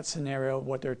see that scenario,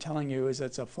 what they're telling you is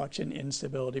it's a flexion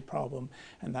instability problem,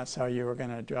 and that's how you are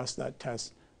going to address that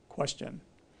test question.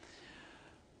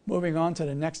 Moving on to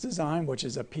the next design, which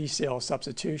is a PCL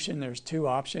substitution. There's two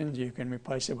options. You can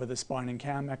replace it with a spine and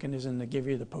cam mechanism to give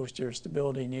you the posterior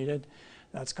stability needed.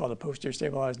 That's called a posterior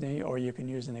stabilized knee, or you can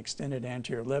use an extended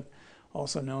anterior lip,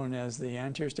 also known as the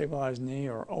anterior stabilized knee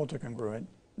or ultracongruent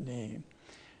knee.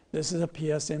 This is a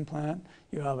PS implant.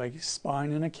 You have a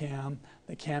spine and a cam.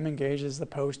 The cam engages the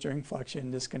post during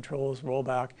flexion. This controls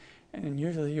rollback, and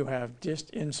usually you have disc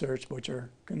inserts which are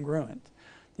congruent.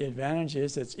 The advantage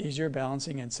is it's easier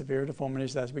balancing in severe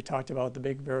deformities, as we talked about, the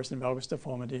big varus and valgus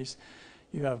deformities.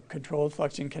 You have controlled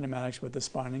flexion kinematics with the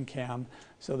spine and cam,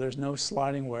 so there's no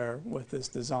sliding wear with this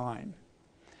design.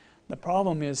 The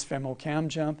problem is femoral cam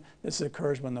jump. This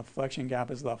occurs when the flexion gap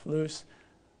is left loose.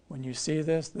 When you see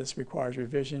this, this requires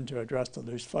revision to address the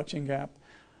loose flexion gap.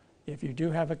 If you do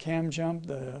have a cam jump,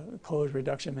 the closed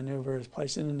reduction maneuver is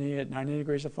placing the knee at 90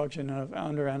 degrees of flexion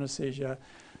under anesthesia,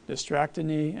 distract the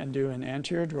knee and do an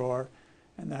anterior drawer,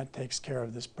 and that takes care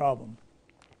of this problem.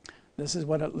 This is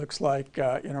what it looks like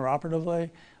intraoperatively.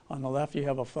 On the left, you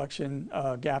have a flexion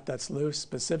gap that's loose.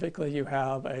 Specifically, you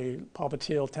have a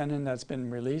popliteal tendon that's been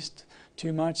released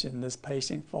too much, and this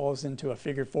patient falls into a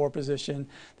figure 4 position.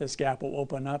 This gap will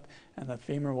open up, and the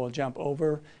femur will jump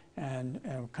over and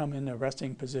come in a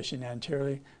resting position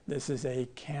anteriorly. This is a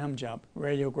cam jump.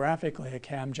 Radiographically, a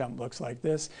cam jump looks like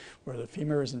this, where the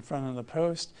femur is in front of the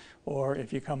post, or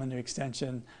if you come into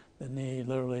extension, the knee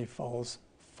literally falls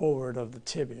forward of the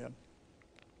tibia.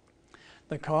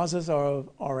 The causes are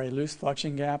a loose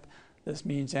flexion gap. This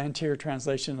means anterior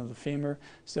translation of the femur.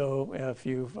 So if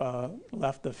you've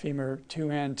left the femur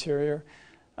too anterior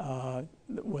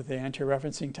with the anterior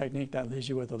referencing technique, that leaves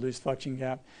you with a loose flexion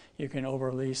gap. You can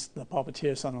over-release the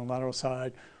popliteus on the lateral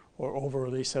side, or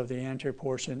over-release of the anterior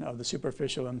portion of the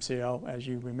superficial MCL, as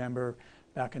you remember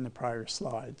back in the prior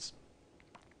slides.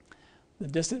 The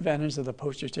disadvantage of the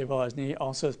posterior stabilized knee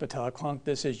also is patella clunk.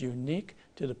 This is unique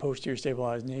to the posterior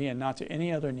stabilized knee and not to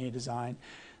any other knee design.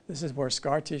 This is where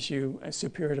scar tissue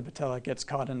superior to patella gets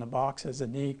caught in the box as the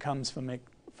knee comes from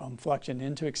flexion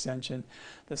into extension.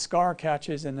 The scar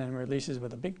catches and then releases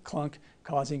with a big clunk,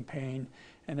 causing pain,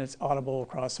 and it's audible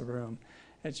across the room.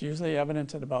 It's usually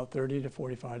evident at about 30 to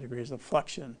 45 degrees of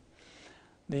flexion.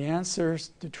 The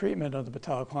answers to treatment of the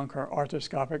patella clunk are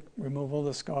arthroscopic removal of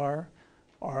the scar,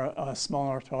 or a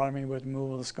small arthrotomy with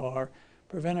removal of the scar.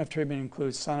 Preventive treatment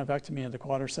includes synovectomy of the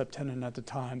quadricep tendon at the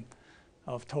time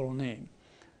of total knee.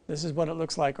 This is what it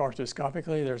looks like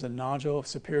arthroscopically. There's a nodule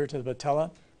superior to the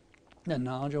patella. The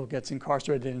nodule gets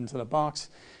incarcerated into the box,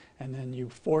 and then you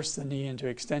force the knee into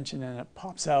extension and it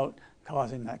pops out,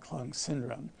 causing that clunk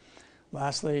syndrome.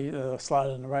 Lastly, the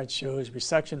slide on the right shows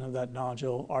resection of that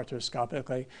nodule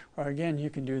arthroscopically, or again,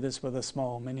 you can do this with a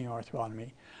small mini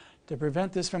arthrotomy. To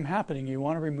prevent this from happening, you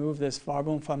want to remove this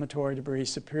fibroinflammatory debris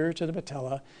superior to the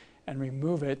patella and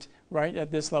remove it right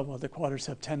at this level of the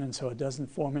quadricep tendon so it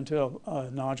doesn't form into a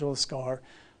nodular scar,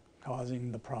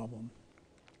 causing the problem.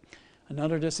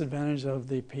 Another disadvantage of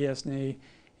the PS knee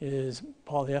is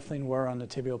polyethylene wear on the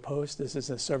tibial post. This is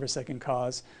a surface that can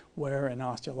cause wear and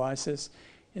osteolysis.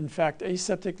 In fact,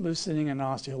 aseptic loosening and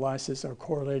osteolysis are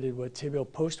correlated with tibial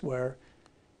post wear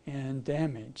and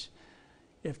damage.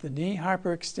 If the knee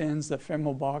hyperextends, the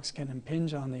femoral box can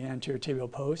impinge on the anterior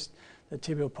tibial post. The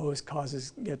tibial post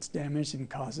gets damaged and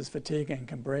causes fatigue and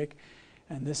can break,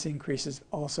 and this increases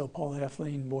also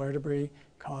polyethylene wear debris,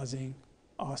 causing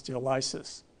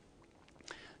osteolysis.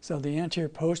 So the anterior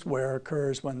post wear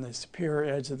occurs when the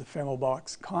superior edge of the femoral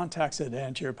box contacts the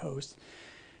anterior post,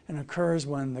 and occurs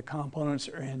when the components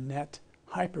are in net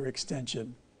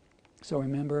hyperextension. So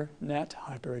remember, net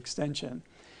hyperextension.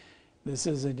 This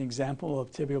is an example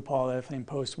of tibial polyethylene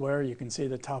post-wear. You can see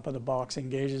the top of the box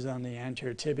engages on the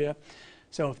anterior tibia.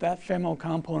 So if that femoral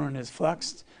component is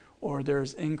flexed or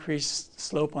there's increased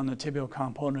slope on the tibial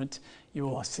component, you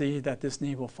will see that this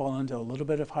knee will fall into a little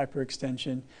bit of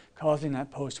hyperextension, causing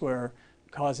that post-wear,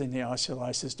 causing the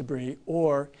osteolysis debris,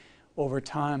 or over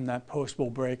time that post will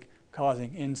break,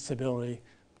 causing instability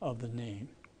of the knee.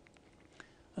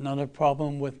 Another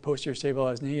problem with posterior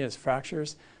stabilized knee is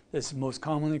fractures. This most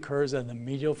commonly occurs in the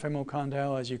medial femoral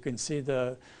condyle. As you can see,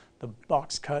 the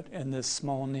box cut in this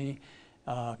small knee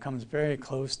comes very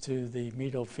close to the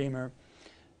medial femur.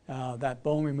 That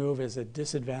bone remove is a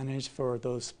disadvantage for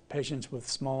those patients with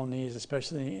small knees,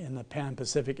 especially in the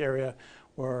Pan-Pacific area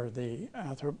where the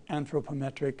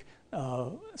anthropometric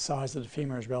size of the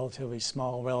femur is relatively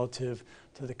small relative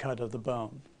to the cut of the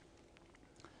bone.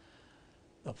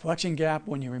 The flexion gap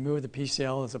when you remove the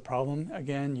PCL is a problem.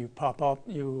 Again, you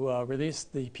release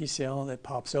the PCL, it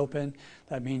pops open.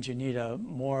 That means you need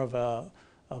more of a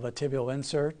tibial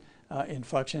insert in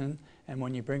flexion. And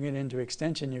when you bring it into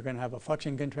extension, you're going to have a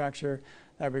flexion contracture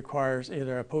that requires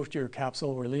either a posterior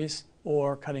capsule release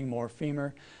or cutting more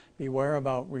femur. Beware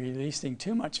about releasing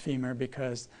too much femur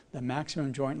because the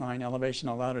maximum joint line elevation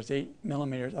allowed is 8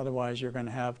 millimeters. Otherwise, you're going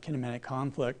to have kinematic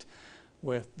conflict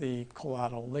with the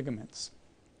collateral ligaments.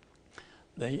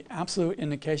 The absolute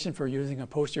indication for using a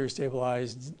posterior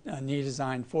stabilized knee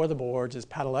design for the boards is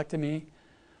patelectomy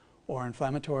or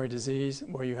inflammatory disease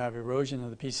where you have erosion of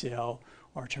the PCL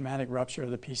or traumatic rupture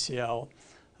of the PCL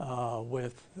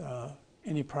with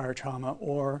any prior trauma,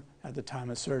 or at the time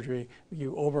of surgery,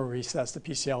 you over-recess the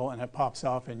PCL and it pops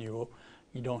off and you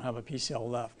don't have a PCL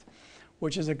left,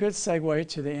 which is a good segue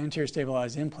to the anterior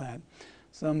stabilized implant.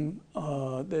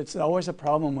 It's always a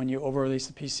problem when you over-release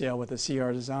the PCL with a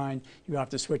CR design. You have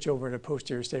to switch over to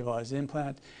posterior stabilized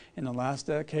implant. In the last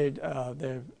decade,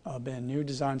 there have been new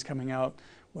designs coming out,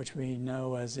 which we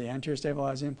know as the anterior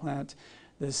stabilized implant.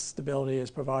 This stability is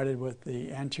provided with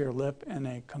the anterior lip and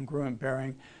a congruent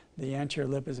bearing. The anterior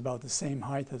lip is about the same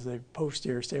height as the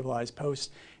posterior stabilized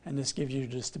post, and this gives you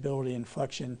the stability and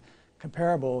flexion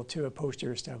comparable to a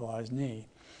posterior stabilized knee.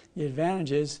 The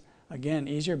advantage is, again,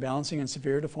 easier balancing in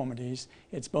severe deformities.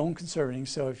 It's bone conserving,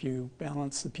 so if you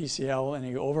balance the PCL and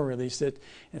you over-release it,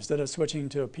 instead of switching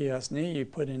to a PS knee, you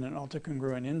put in an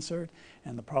ultracongruent insert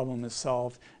and the problem is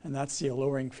solved. And that's the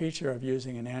alluring feature of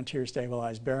using an anterior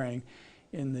stabilized bearing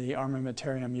in the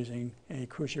armamentarium using a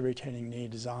cruciate retaining knee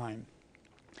design.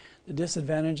 The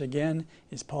disadvantage, again,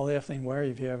 is polyethylene wear.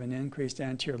 If you have an increased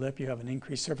anterior lip, you have an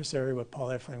increased surface area with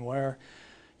polyethylene wear.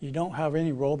 You don't have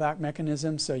any rollback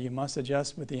mechanism, so you must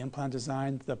adjust with the implant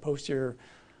design. The posterior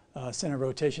center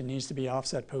rotation needs to be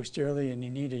offset posteriorly, and you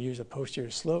need to use a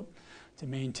posterior slope to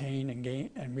maintain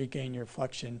and regain your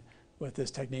flexion with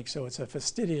this technique. So it's a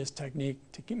fastidious technique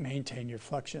to maintain your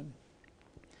flexion.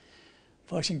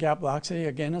 Flexion gap laxity,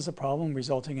 again, is a problem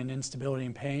resulting in instability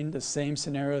and pain. The same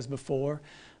scenario as before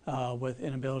with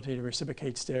inability to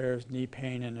reciprocate stairs, knee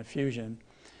pain, and effusion.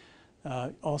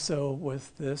 Also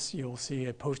with this, you'll see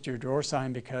a posterior drawer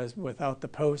sign because without the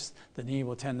post, the knee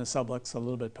will tend to sublux a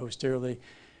little bit posteriorly.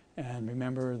 And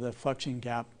remember the flexion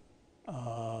gap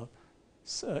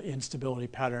instability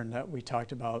pattern that we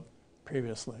talked about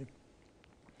previously.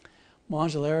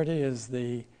 Modularity is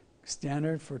the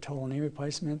standard for total knee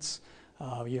replacements.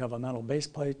 You have a metal base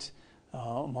plate,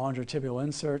 modular tibial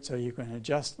insert, so you can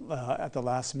adjust at the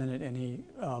last minute any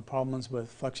problems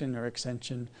with flexion or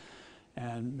extension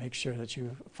and make sure that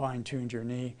you've fine-tuned your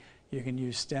knee. You can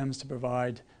use stems to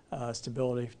provide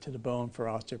stability to the bone for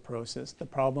osteoporosis. The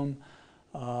problem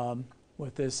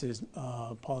with this is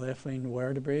polyethylene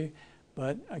wear debris,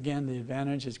 but again, the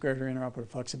advantage is greater interoperative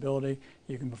flexibility.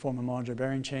 You can perform a modular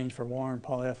bearing change for worn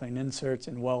polyethylene inserts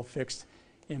and well-fixed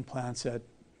implants at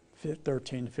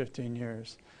 13 to 15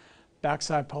 years.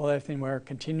 Backside polyethylene wear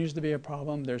continues to be a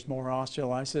problem. There's more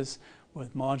osteolysis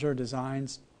with modular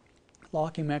designs.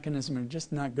 Locking mechanism are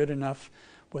just not good enough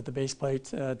with the base plate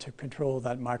to control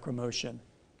that micromotion.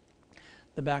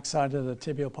 The backside of the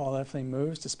tibial polyethylene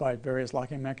moves despite various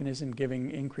locking mechanisms, giving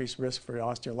increased risk for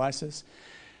osteolysis.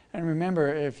 And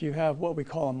remember, if you have what we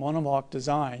call a monoblock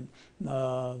design,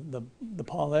 the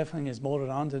polyethylene is molded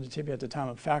onto the tibia at the time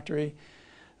of factory.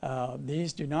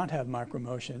 These do not have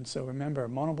micromotion, so remember,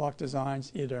 monoblock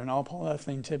designs, either an all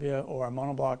polyethylene tibia or a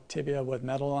monoblock tibia with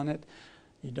metal on it,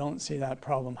 you don't see that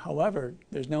problem. However,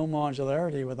 there's no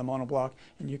modularity with a monoblock,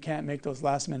 and you can't make those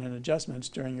last-minute adjustments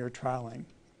during your trialing.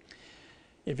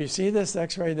 If you see this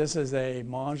x-ray, this is a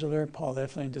modular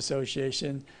polyethylene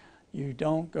dissociation. You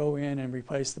don't go in and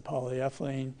replace the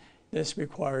polyethylene. This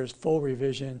requires full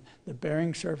revision. The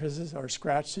bearing surfaces are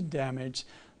scratched and damaged.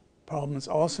 Problems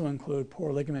also include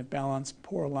poor ligament balance,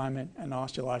 poor alignment, and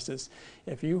osteolysis.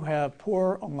 If you have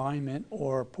poor alignment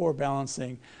or poor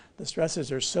balancing, the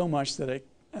stresses are so much that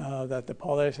that the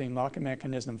polyethylene locking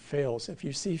mechanism fails. If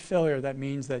you see failure, that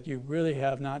means that you really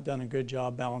have not done a good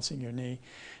job balancing your knee.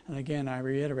 And again, I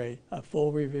reiterate, a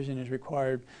full revision is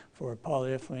required for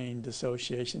polyethylene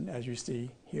dissociation, as you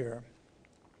see here.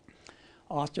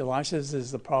 Osteolysis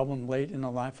is the problem late in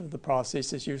the life of the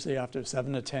prosthesis, usually after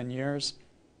 7 to 10 years.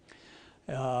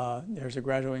 There's a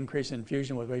gradual increase in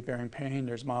fusion with weight-bearing pain.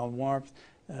 There's mild warmth.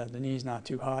 The knee's not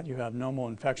too hot. You have normal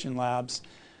infection labs.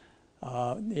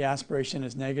 The aspiration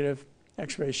is negative.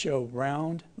 X-rays show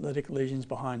round lytic lesions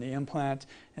behind the implant,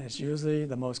 and it's usually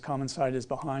the most common site is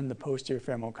behind the posterior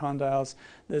femoral condyles.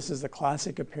 This is the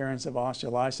classic appearance of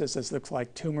osteolysis. This looks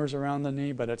like tumors around the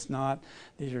knee, but it's not.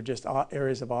 These are just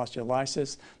areas of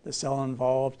osteolysis. The cell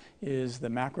involved is the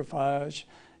macrophage,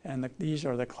 and these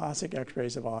are the classic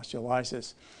X-rays of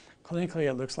osteolysis. Clinically,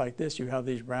 it looks like this. You have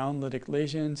these round lytic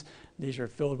lesions. These are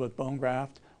filled with bone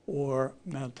graft or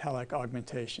metallic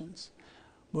augmentations.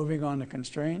 Moving on to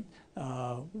constraint.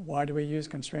 Why do we use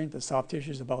constraint? The soft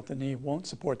tissues about the knee won't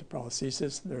support the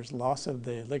prosthesis. There's loss of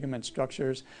the ligament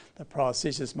structures. The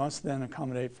prosthesis must then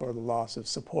accommodate for the loss of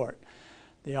support.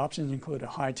 The options include a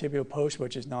high tibial post,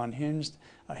 which is non-hinged,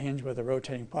 a hinge with a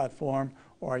rotating platform,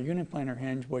 or a uniplanar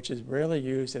hinge, which is rarely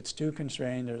used. It's too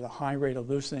constrained. There's a high rate of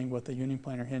loosening with the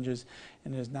uniplanar hinges,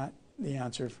 and is not the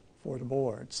answer for the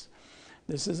boards.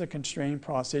 This is a constrained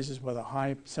prosthesis with a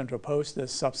high central post.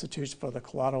 This substitutes for the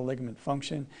collateral ligament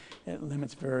function. It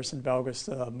limits varus and valgus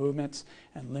movements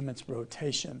and limits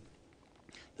rotation.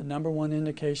 The number one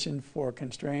indication for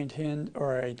constrained hinge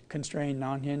or a constrained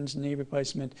non-hinged knee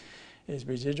replacement is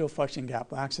residual flexion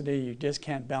gap laxity. You just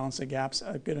can't balance the gaps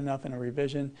good enough in a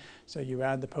revision, so you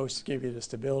add the post to give you the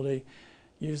stability.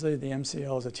 Usually the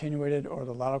MCL is attenuated or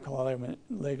the lateral collateral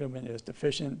ligament is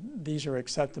deficient. These are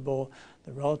acceptable.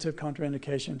 The relative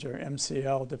contraindications are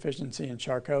MCL deficiency and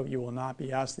Charcot. You will not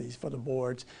be asked these for the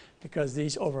boards because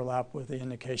these overlap with the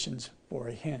indications for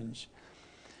a hinge.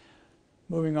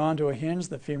 Moving on to a hinge,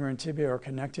 the femur and tibia are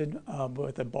connected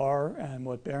with a bar and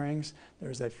with bearings.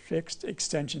 There's a fixed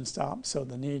extension stop, so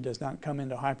the knee does not come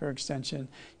into hyperextension.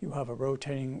 You have a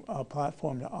rotating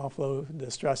platform to offload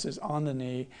the stresses on the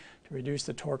knee to reduce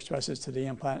the torque stresses to the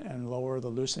implant and lower the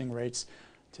loosening rates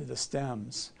to the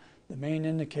stems. The main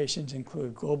indications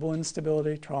include global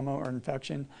instability, trauma or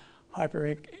infection,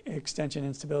 hyperextension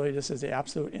instability. This is the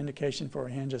absolute indication for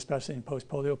a hinge, especially in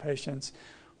post-polio patients,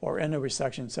 or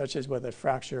endoresection, such as with a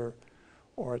fracture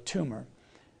or a tumor.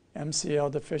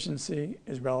 MCL deficiency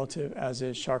is relative, as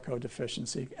is Charcot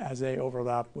deficiency, as they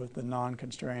overlap with the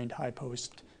non-constrained high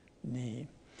post knee.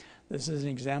 This is an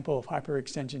example of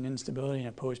hyperextension instability in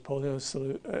a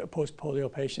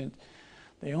post-polio patient.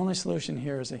 The only solution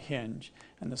here is a hinge,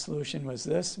 and the solution was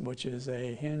this, which is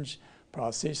a hinge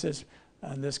prosthesis,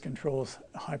 and this controls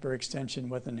hyperextension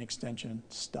with an extension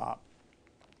stop.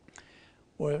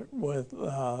 With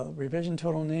revision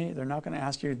total knee, they're not going to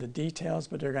ask you the details,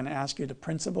 but they're going to ask you the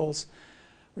principles.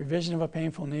 Revision of a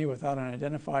painful knee without an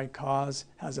identified cause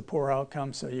has a poor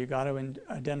outcome, so you got to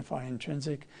identify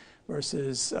intrinsic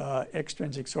versus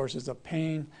extrinsic sources of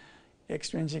pain.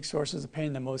 Extrinsic sources of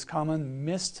pain, the most common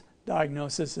missed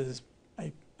diagnosis is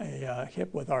a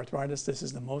hip with arthritis. This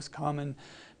is the most common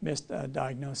missed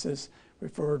diagnosis.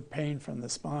 Referred pain from the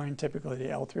spine, typically the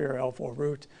L3 or L4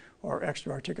 root, or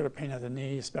extra-articular pain of the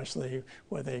knee, especially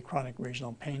with a chronic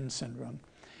regional pain syndrome.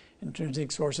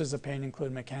 Intrinsic sources of pain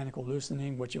include mechanical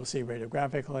loosening, which you'll see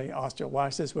radiographically,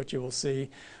 osteolysis, which you will see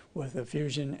with a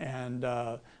fusion and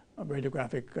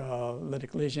radiographic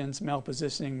lytic lesions,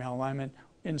 malpositioning, malalignment,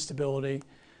 instability.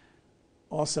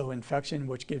 Also infection,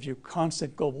 which gives you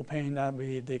constant global pain. That would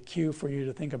be the cue for you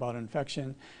to think about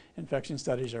infection. Infection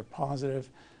studies are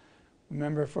positive.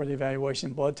 Remember, for the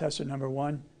evaluation, blood tests are number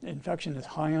one. Infection is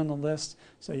high on the list,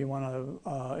 so you want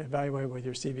to evaluate with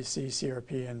your CBC,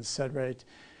 CRP, and SED rate.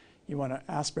 You want to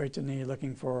aspirate the knee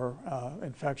looking for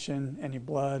infection, any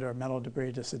blood or metal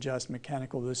debris to suggest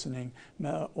mechanical loosening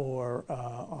or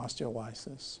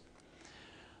osteolysis.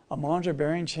 A modular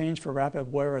bearing change for rapid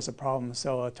wear is a problem.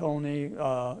 So a total knee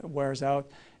wears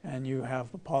out and you have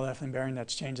a polyethylene bearing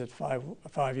that's changed at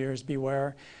five years,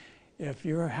 beware. If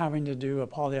you're having to do a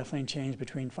polyethylene change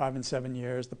between 5 and 7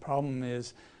 years, the problem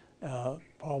is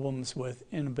problems with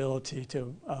inability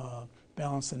to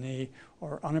balance the knee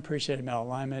or unappreciated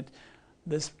malalignment,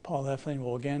 this polyethylene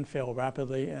will again fail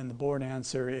rapidly, and the board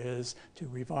answer is to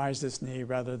revise this knee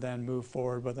rather than move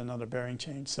forward with another bearing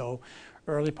change. So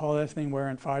early polyethylene wear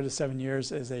in 5 to 7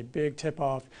 years is a big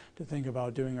tip-off to think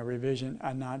about doing a revision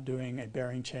and not doing a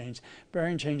bearing change.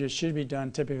 Bearing changes should be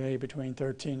done typically between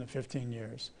 13 to 15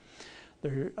 years.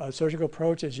 The surgical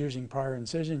approach is using prior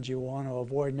incisions. You want to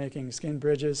avoid making skin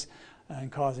bridges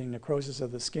and causing necrosis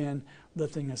of the skin.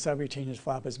 Lifting a subcutaneous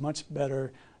flap is much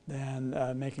better than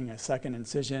making a second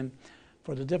incision.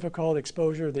 For the difficult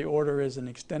exposure, the order is an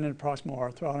extended proximal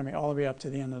arthrotomy all the way up to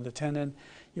the end of the tendon.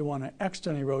 You want to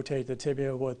externally rotate the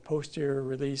tibia with posterior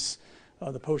release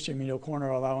of the posterior medial corner,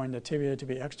 allowing the tibia to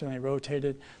be externally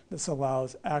rotated. This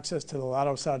allows access to the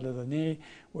lateral side of the knee,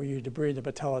 where you debride the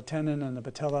patella tendon and the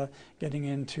patella getting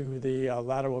into the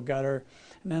lateral gutter.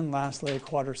 And then lastly, a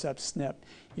quadriceps snip.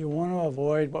 You want to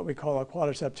avoid what we call a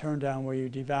quadriceps turn down, where you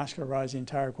devascularize the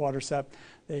entire quadricep.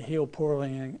 They heal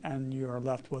poorly, and you are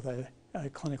left with a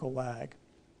clinical lag.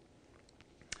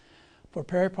 For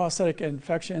periprosthetic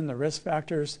infection, the risk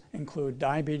factors include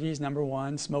diabetes, number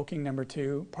 1, smoking, number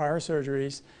 2, prior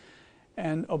surgeries,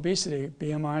 and obesity.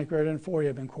 BMI greater than 40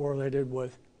 have been correlated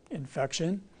with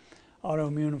infection,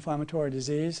 autoimmune inflammatory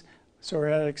disease.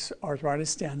 Psoriatic arthritis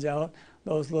stands out.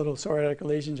 Those little psoriatic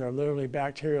lesions are literally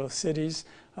bacterial cities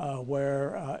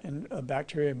where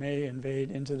bacteria may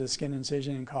invade into the skin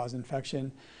incision and cause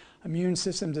infection. Immune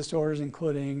system disorders,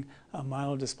 including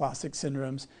myelodysplastic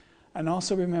syndromes. And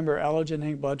also remember,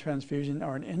 allogeneic blood transfusion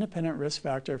are an independent risk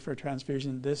factor for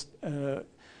transfusion. This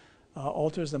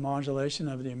alters the modulation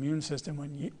of the immune system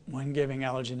when giving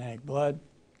allogeneic blood.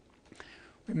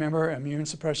 Remember, immune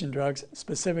suppression drugs,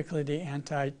 specifically the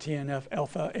anti-TNF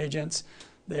alpha agents,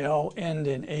 they all end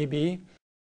in AB.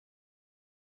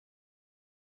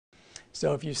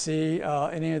 So if you see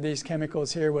any of these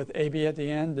chemicals here with AB at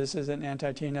the end, this is an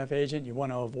anti-TNF agent. You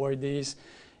want to avoid these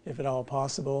if at all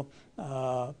possible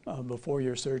before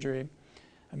your surgery.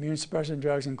 Immune suppression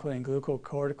drugs, including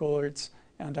glucocorticoids,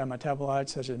 antimetabolites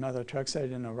such as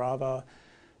methotrexate and Arava,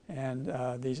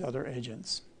 and these other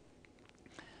agents.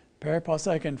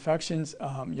 Periprosthetic infections,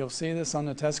 you'll see this on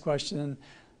the test question.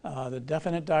 The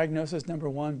definite diagnosis, number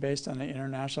 1, based on the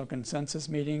international consensus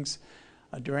meetings,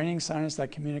 a draining sinus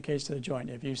that communicates to the joint.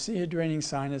 If you see a draining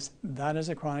sinus, that is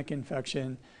a chronic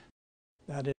infection.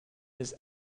 That is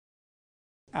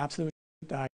absolute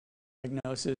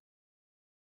diagnosis.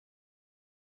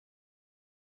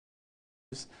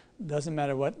 Doesn't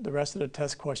matter what the rest of the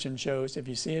test question shows. If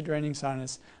you see a draining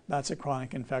sinus, that's a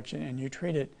chronic infection, and you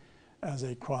treat it as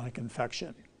a chronic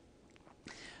infection.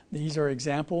 These are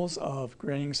examples of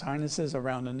draining sinuses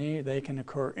around the knee. They can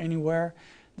occur anywhere.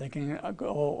 They can go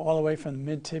all the way from the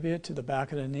mid-tibia to the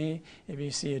back of the knee. If you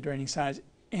see a draining sinus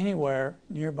anywhere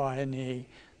nearby a knee,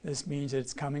 this means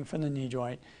it's coming from the knee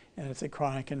joint, and it's a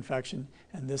chronic infection.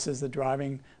 And this is the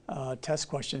driving test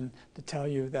question to tell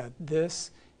you that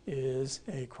this is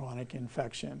a chronic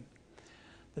infection.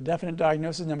 The definite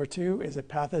diagnosis, number 2, is a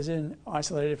pathogen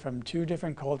isolated from 2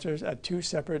 different cultures at 2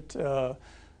 separate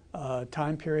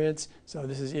time periods. So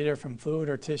this is either from fluid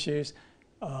or tissues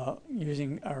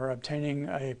using or obtaining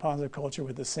a positive culture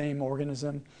with the same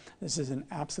organism. This is an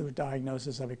absolute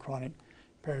diagnosis of a chronic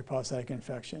periprosthetic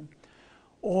infection.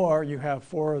 Or you have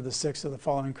 4 of the 6 of the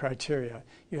following criteria.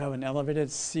 You have an elevated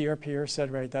CRP or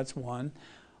sed rate, that's 1.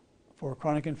 For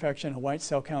chronic infection, a white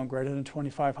cell count greater than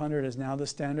 2,500 is now the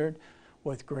standard,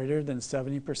 with greater than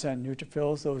 70%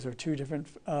 neutrophils. Those are 2 different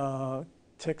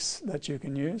ticks that you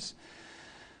can use.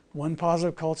 1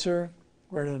 positive culture,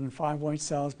 greater than 5 white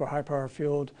cells per high power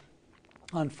field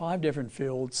on 5 different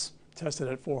fields tested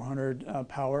at 400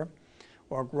 power,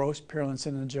 or gross purulence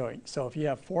in the joint. So if you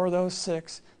have 4 of those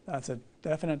 6, that's a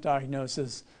definite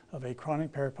diagnosis of a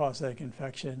chronic periprosthetic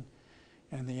infection,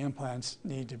 and the implants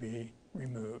need to be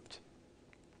removed.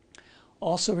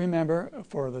 Also remember,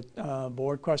 for the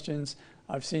board questions,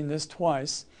 I've seen this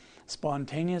twice,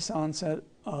 spontaneous onset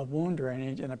of wound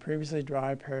drainage in a previously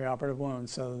dry perioperative wound.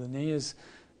 So the knee is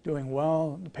doing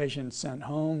well, the patient's sent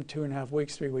home, 2.5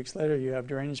 weeks, 3 weeks later, you have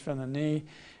drainage from the knee.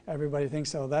 Everybody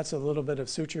thinks, oh, that's a little bit of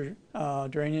suture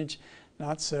drainage.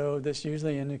 Not so. This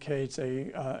usually indicates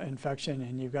a infection,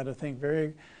 and you've got to think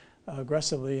very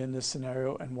aggressively in this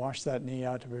scenario and wash that knee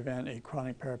out to prevent a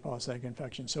chronic periprosthetic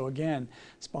infection. So again,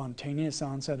 spontaneous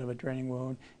onset of a draining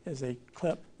wound is a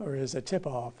clip or is a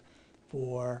tip-off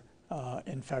for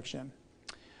infection.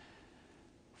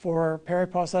 For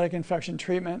periprosthetic infection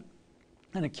treatment,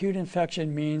 an acute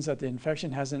infection means that the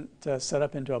infection hasn't set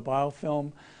up into a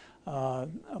biofilm. A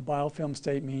biofilm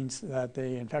state means that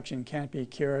the infection can't be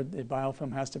cured. The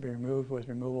biofilm has to be removed with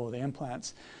removal of the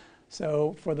implants.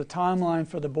 So for the timeline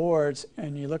for the boards,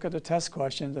 and you look at the test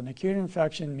questions, an acute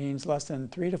infection means less than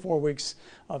 3 to 4 weeks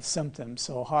of symptoms.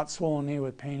 So a hot swollen knee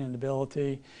with pain and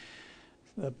debility.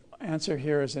 The answer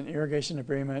here is an irrigation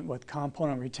debridement with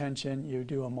component retention. You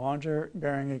do a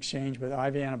monitor-bearing exchange with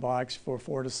IV antibiotics for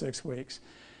 4 to 6 weeks.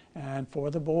 And for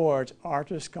the boards,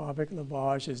 arthroscopic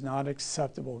lavage is not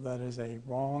acceptable. That is a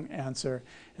wrong answer.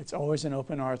 It's always an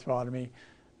open arthrotomy.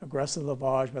 Aggressive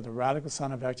lavage with a radical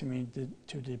synovectomy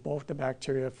to debulk the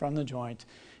bacteria from the joint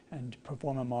and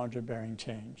perform a monitor-bearing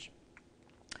change.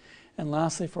 And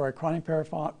lastly, for a chronic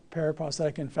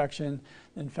periprosthetic infection,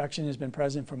 the infection has been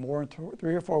present for more than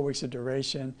 3 or 4 weeks of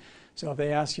duration. So if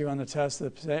they ask you on the test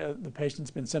that the patient's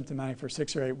been symptomatic for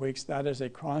 6 or 8 weeks, that is a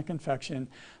chronic infection.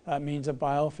 That means a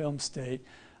biofilm state.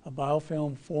 A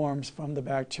biofilm forms from the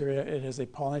bacteria. It is a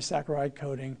polysaccharide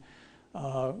coating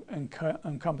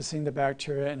encompassing the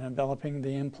bacteria and enveloping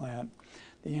the implant.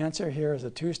 The answer here is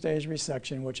a 2-stage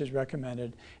resection, which is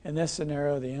recommended. In this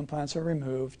scenario, the implants are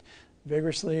removed,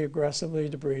 vigorously, aggressively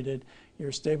debrided.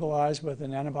 You're stabilized with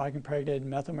an antibiotic-impregnated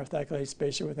methylmethacrylate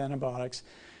spacer with antibiotics.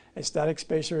 A static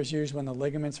spacer is used when the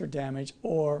ligaments are damaged,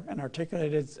 or an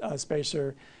articulated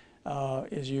spacer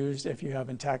is used if you have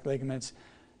intact ligaments.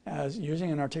 As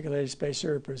using an articulated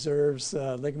spacer preserves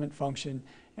ligament function,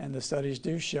 and the studies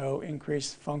do show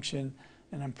increased function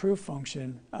and improved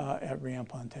function at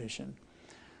reimplantation.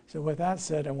 So with that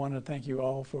said, I want to thank you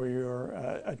all for your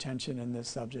attention in this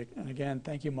subject. And again,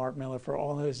 thank you, Mark Miller, for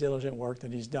all his diligent work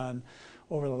that he's done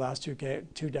over the last two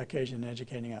decades in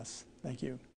educating us. Thank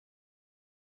you.